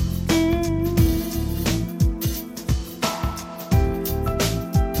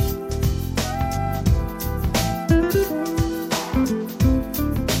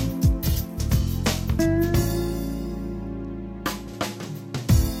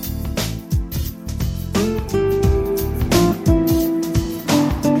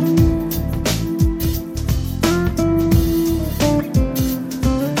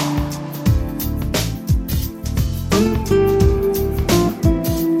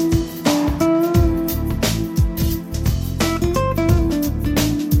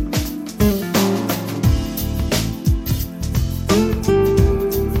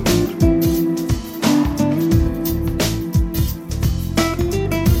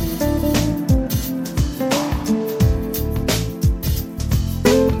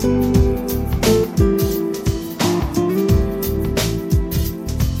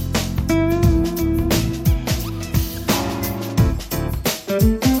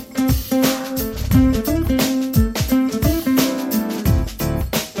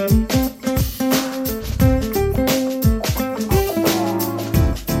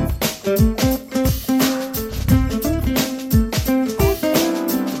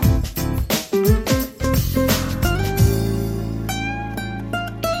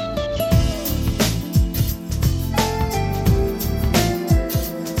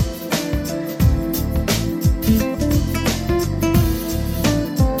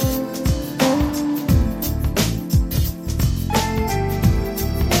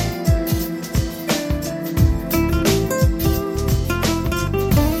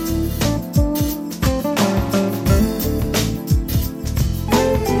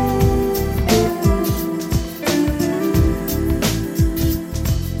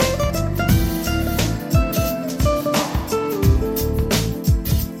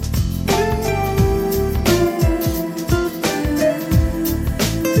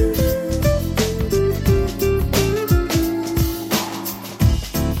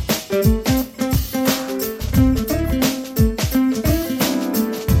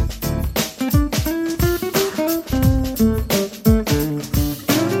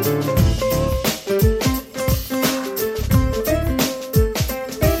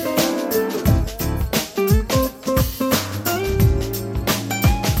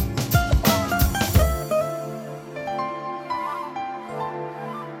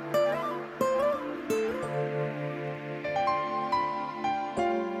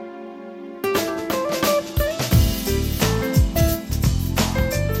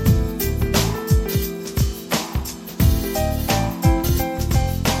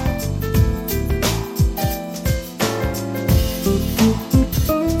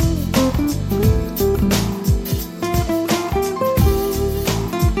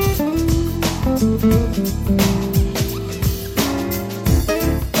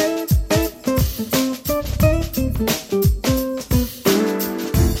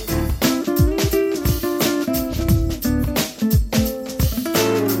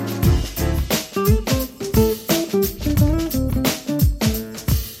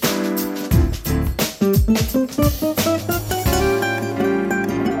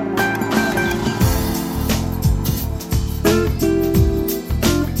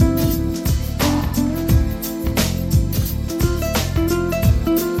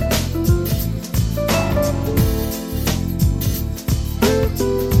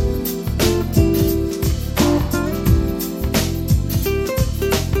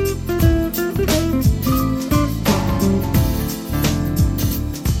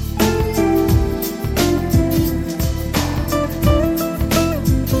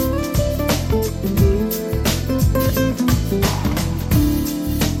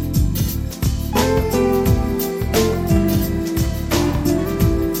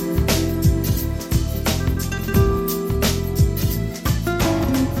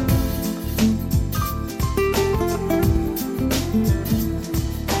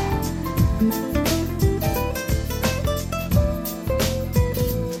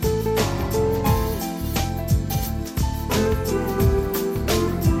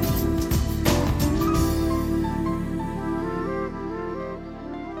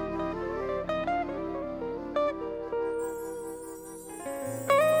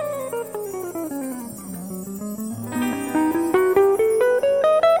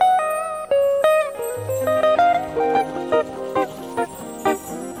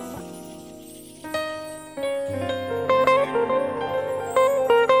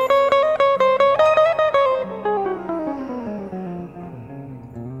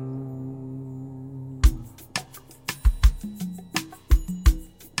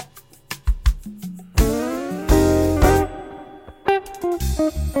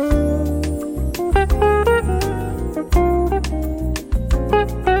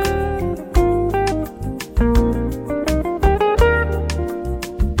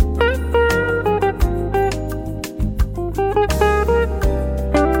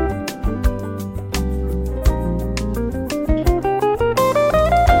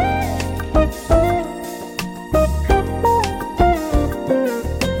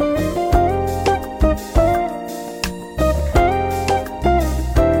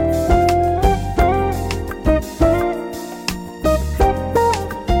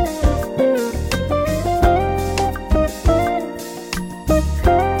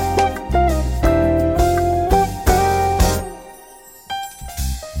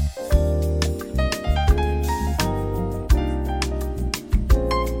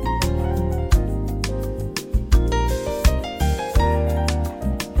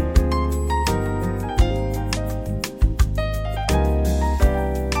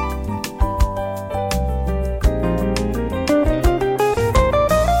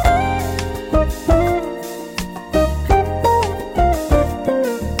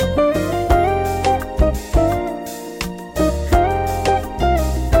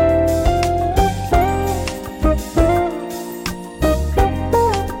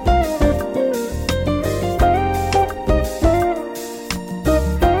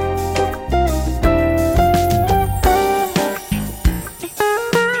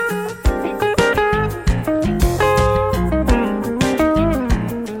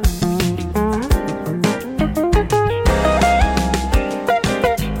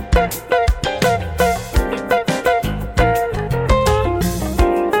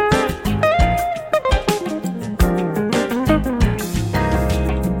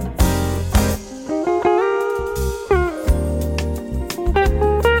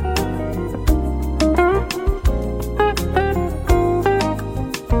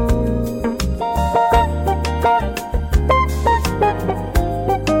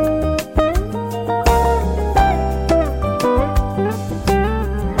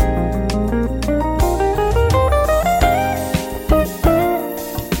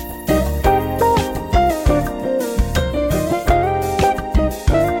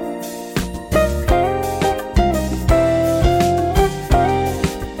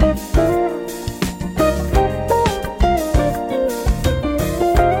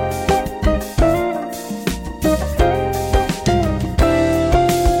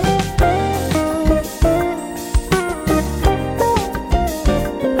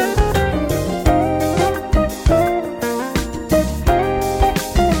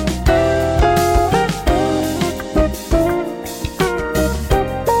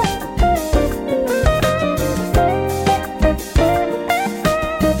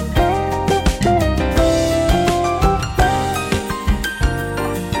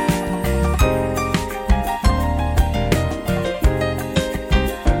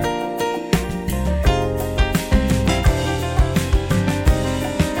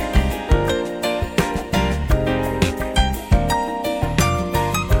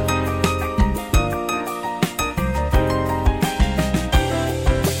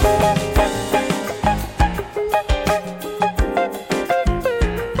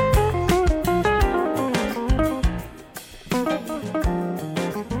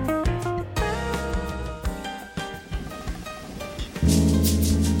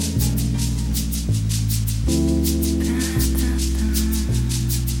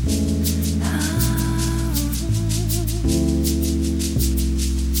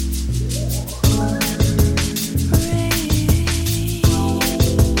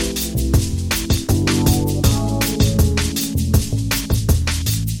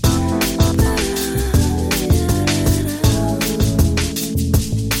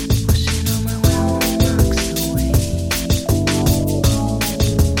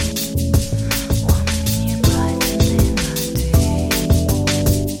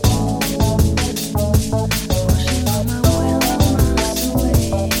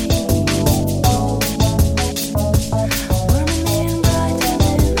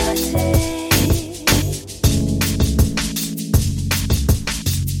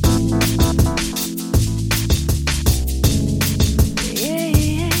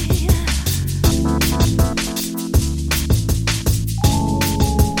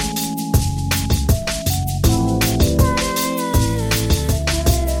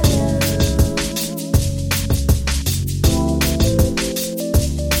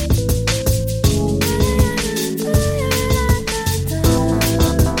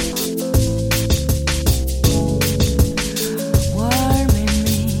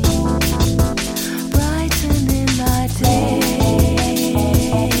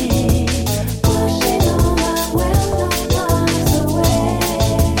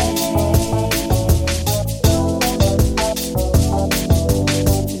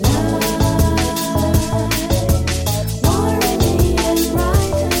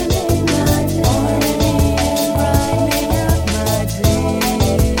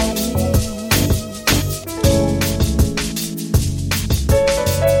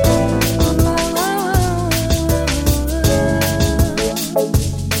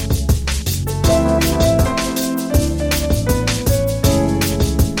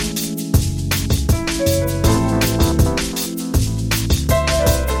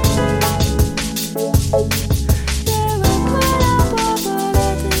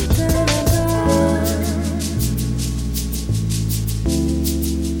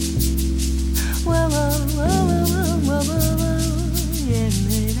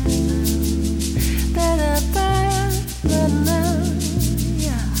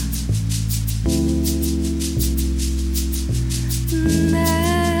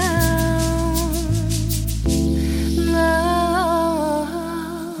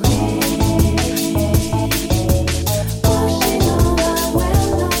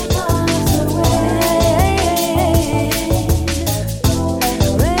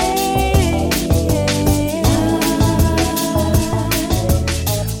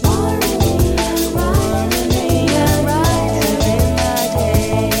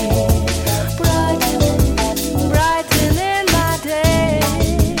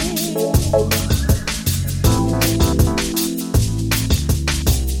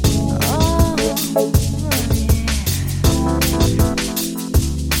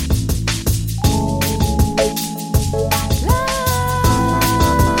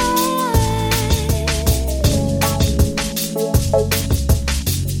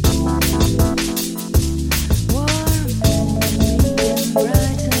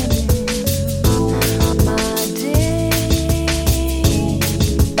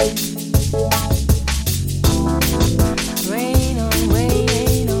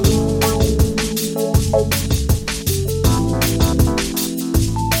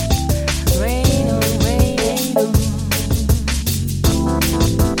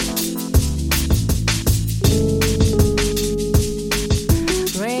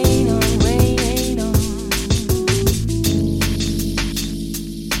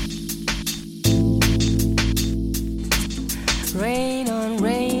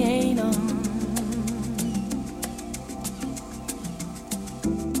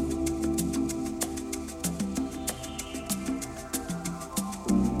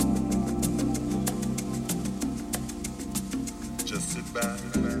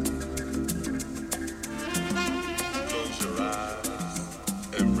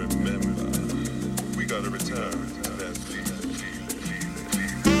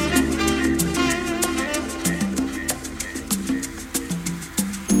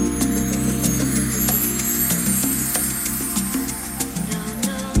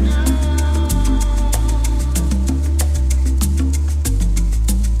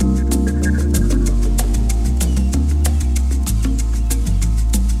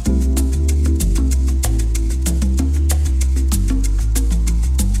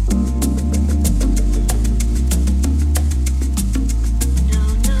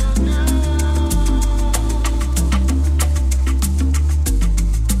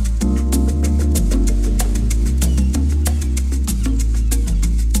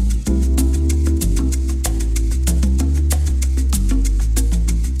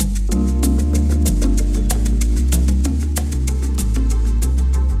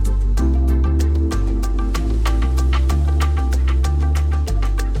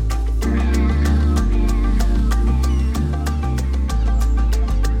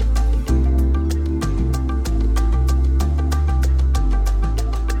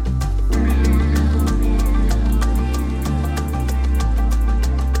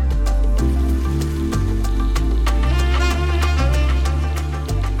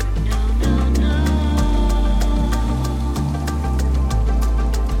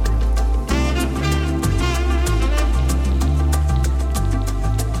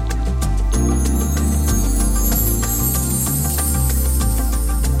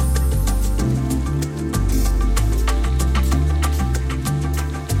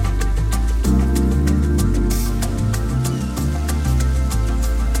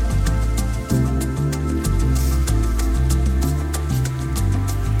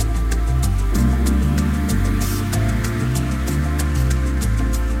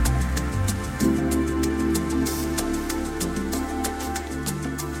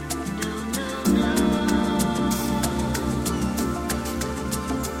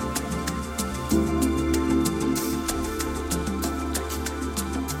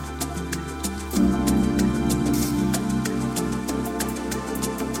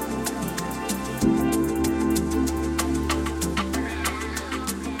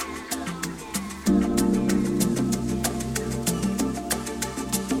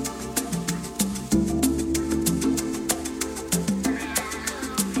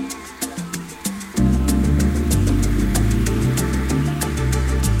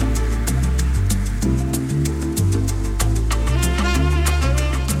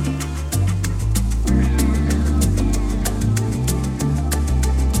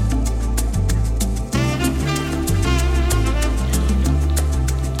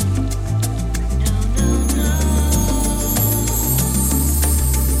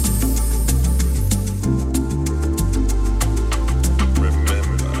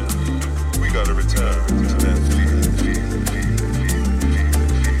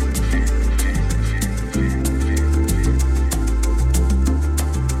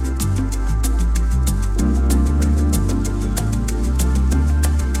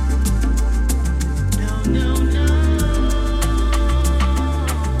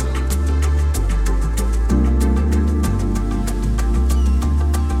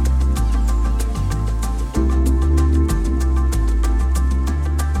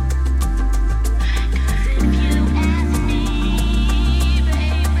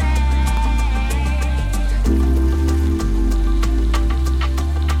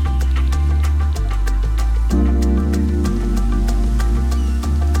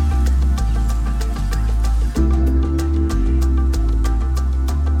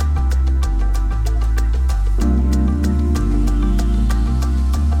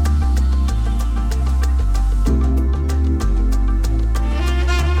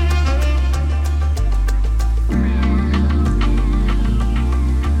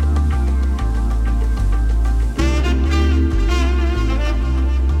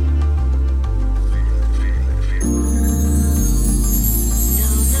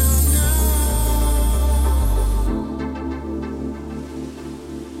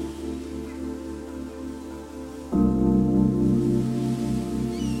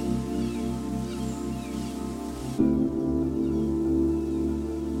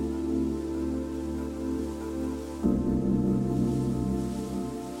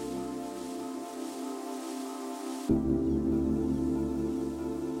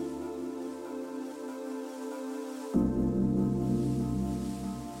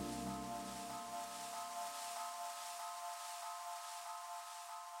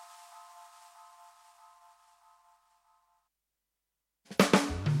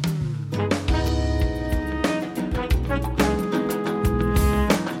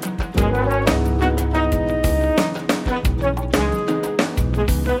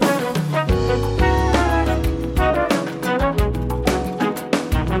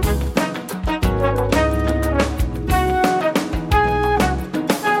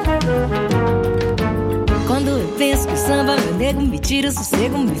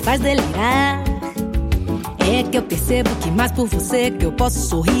 me faz delirar. É que eu percebo que mais por você que eu posso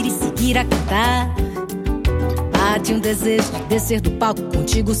sorrir e seguir a cantar. Bate um desejo de descer do palco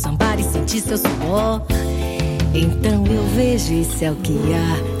contigo, sambar e sentir seu suor. Então eu vejo esse é o que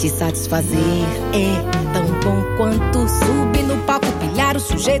há te satisfazer. É tão bom quanto subir no palco, pilhar o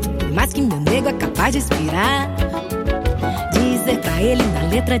sujeito, por mais que meu nego é capaz de inspirar. Dizer pra ele na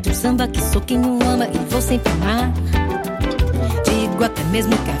letra de um samba que sou quem o ama e vou sempre amar. Digo até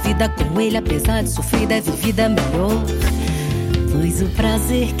mesmo que a vida com ele, apesar de sofrida, é vivida melhor. Pois o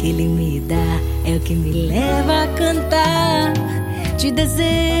prazer que ele me dá é o que me leva a cantar. Te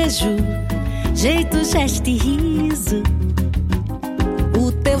desejo, jeito, gesto e riso.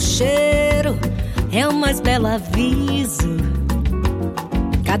 O teu cheiro é o mais belo aviso.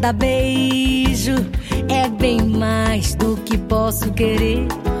 Cada beijo é bem mais do que posso querer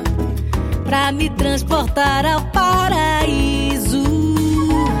pra me transportar ao paraíso.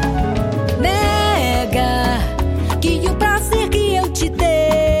 Nega que o prazer que eu te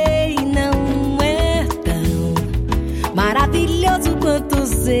dei não é tão maravilhoso quanto o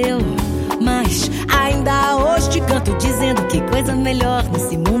seu. Mas ainda hoje te canto dizendo que coisa melhor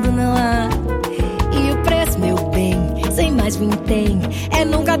nesse mundo não há. E o preço, meu bem, sem mais vintém, é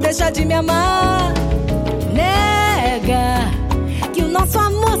nunca deixar de me amar. Nega que o nosso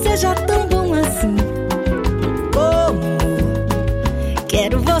amor seja tão bom assim. Como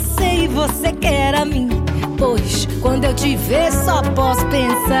quero você e você quer a mim. Pois quando eu te ver só posso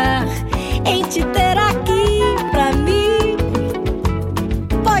pensar em te ter aqui pra mim.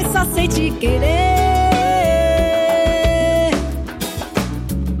 Pois só sei te querer.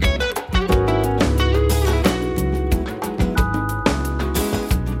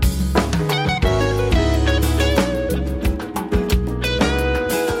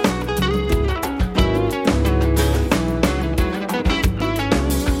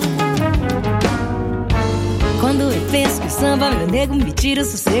 Quando eu penso que o samba, meu nego, me tira o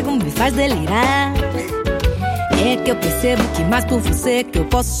sossego, me faz delirar. É que eu percebo que mais por você que eu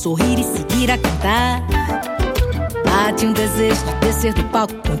posso sorrir e seguir a cantar. Bate um desejo de descer do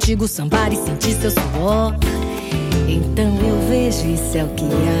palco contigo, sambar e sentir seu suor. Então eu vejo isso é o que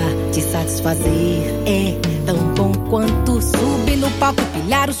há te satisfazer. É tão bom quanto subir no palco,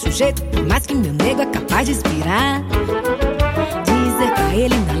 pilhar o sujeito, por mais que meu nego é capaz de inspirar. Dizer pra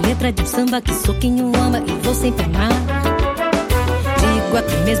ele na letra de um samba que sou quem o ama e vou sempre amar. Digo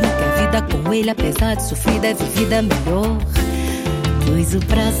até mesmo que a vida com ele, apesar de sofrida, é vivida melhor. Pois o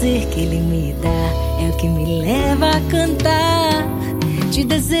prazer que ele me dá é o que me leva a cantar. Te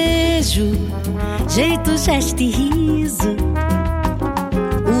desejo, jeito, gesto e riso.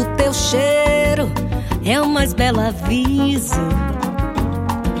 O teu cheiro é o mais belo aviso.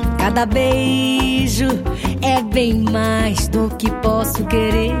 Cada beijo é bem mais do que posso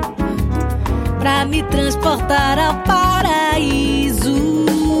querer pra me transportar ao paraíso.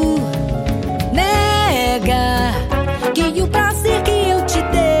 Nega que o prazer que eu te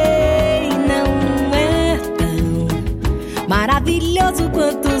dei não é tão maravilhoso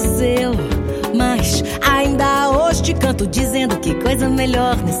quanto o seu. Mas ainda hoje te canto dizendo que coisa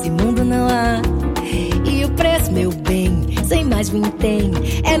melhor nesse mundo não há. E o preço, meu bem, sem mais vintém,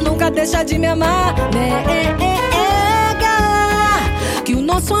 é nunca deixar de me amar. Nega que o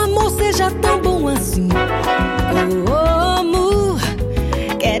nosso amor seja tão bom assim. Como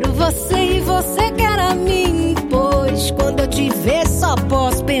quero você e você quer a mim. Pois quando eu te ver só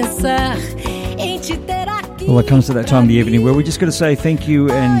posso pensar em te ter aqui. Well, it comes to that time of the evening where we're just going to say thank you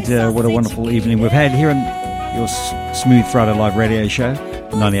and what a wonderful evening we've had here on your Smooth Friday Live radio show,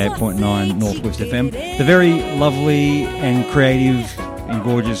 98.9 Northwest FM. The very lovely and creative and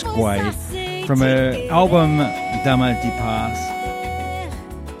gorgeous Kwai from her album Dama Di Paz,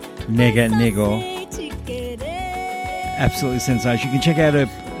 Nega Nego. Absolutely sensational. You can check out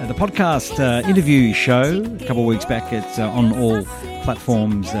the podcast interview show a couple of weeks back. It's on all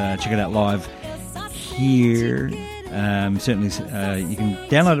platforms. Check it out live here. Certainly you can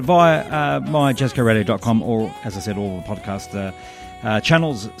download it via myjazzcoradio.com or, as I said, all the podcast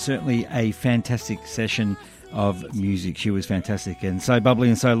channels. Certainly a fantastic session of music. She was fantastic and so bubbly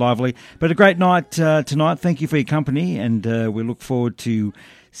and so lively. But a great night tonight. Thank you for your company, and we look forward to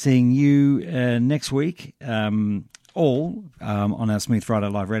seeing you next week. All on our Smooth Friday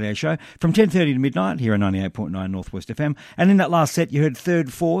Live radio show from 10:30 to midnight here on 98.9 Northwest FM. And in that last set, you heard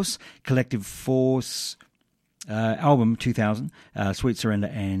Third Force, Collective Force album 2000, Sweet Surrender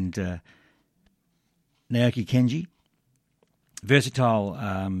and Naoki Kenji. Versatile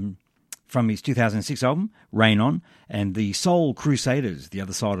from his 2006 album, Rain On, and the Soul Crusaders, The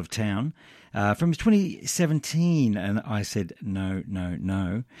Other Side of Town. from 2017, and I said no.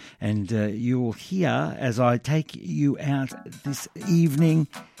 And you'll hear as I take you out this evening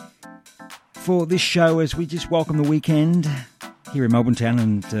for this show as we just welcome the weekend here in Melbourne town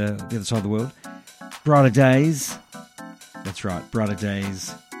and the other side of the world. Brighter Days. That's right, Brighter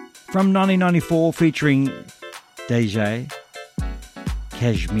Days. From 1994, featuring Deja,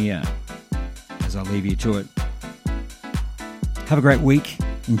 Kashmir. As I leave you to it. Have a great week.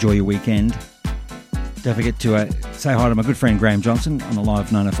 Enjoy your weekend. Don't forget to say hi to my good friend Graham Johnson on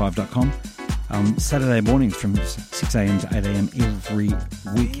alive905.com on Saturday mornings from 6 a.m. to 8 a.m. every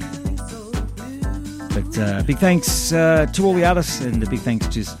week. But big thanks to all the artists, and a big thanks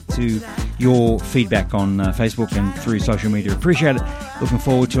to your feedback on Facebook and through social media. Appreciate it. Looking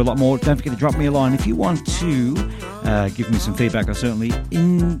forward to a lot more. Don't forget to drop me a line if you want to give me some feedback. I certainly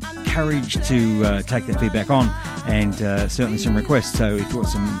encourage to take that feedback on, and certainly some requests. So if you want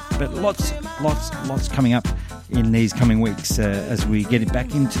some, but lots coming up in these coming weeks as we get it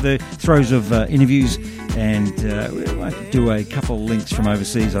back into the throes of interviews, and we might do a couple of links from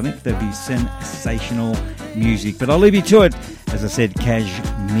overseas. I think there'll be sensational music, but I'll leave you to it. As I said,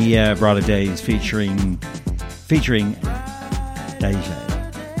 Kashmir, Brighter Days, featuring Deja,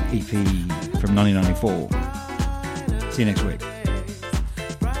 EP from 1994. See you next week.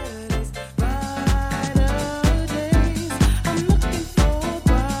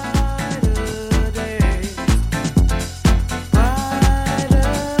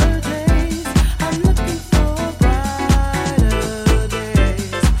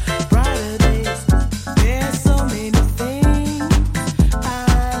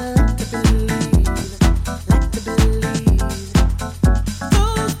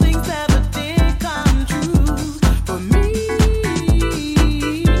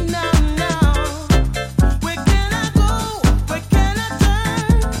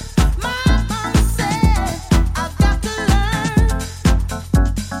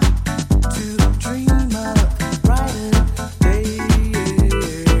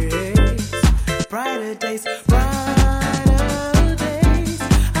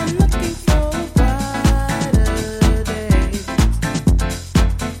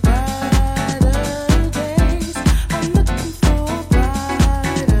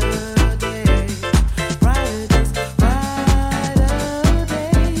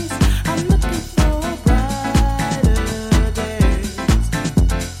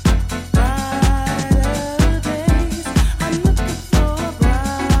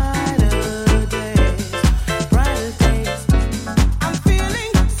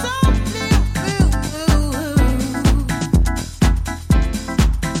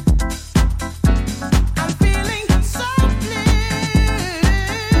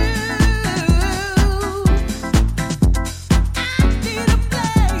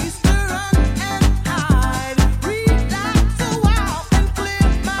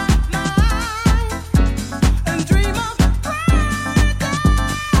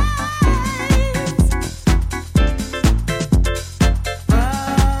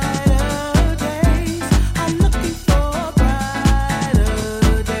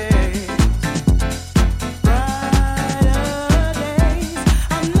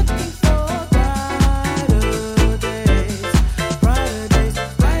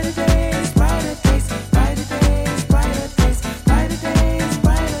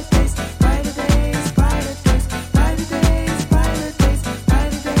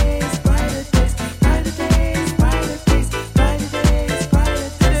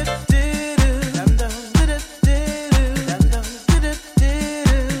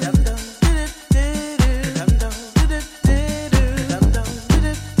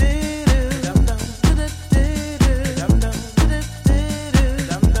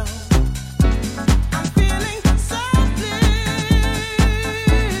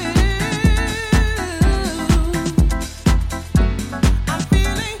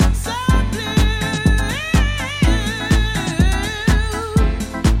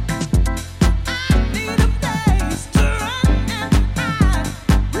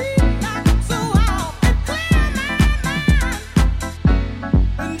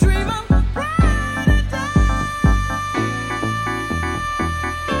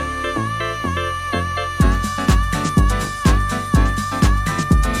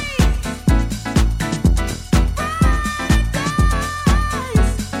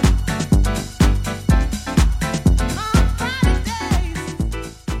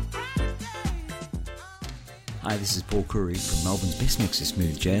 Hi, this is Paul Curry from Melbourne's Best Mix of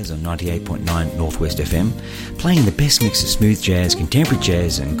Smooth Jazz on 98.9 Northwest FM, playing the best mix of smooth jazz, contemporary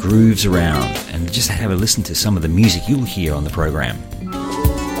jazz and grooves around, and just have a listen to some of the music you'll hear on the program.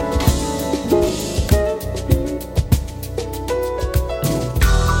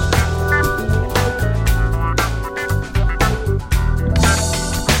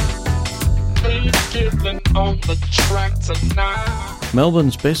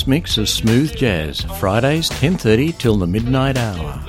 Melbourne's best mix of smooth jazz, Fridays 10:30 till the midnight hour.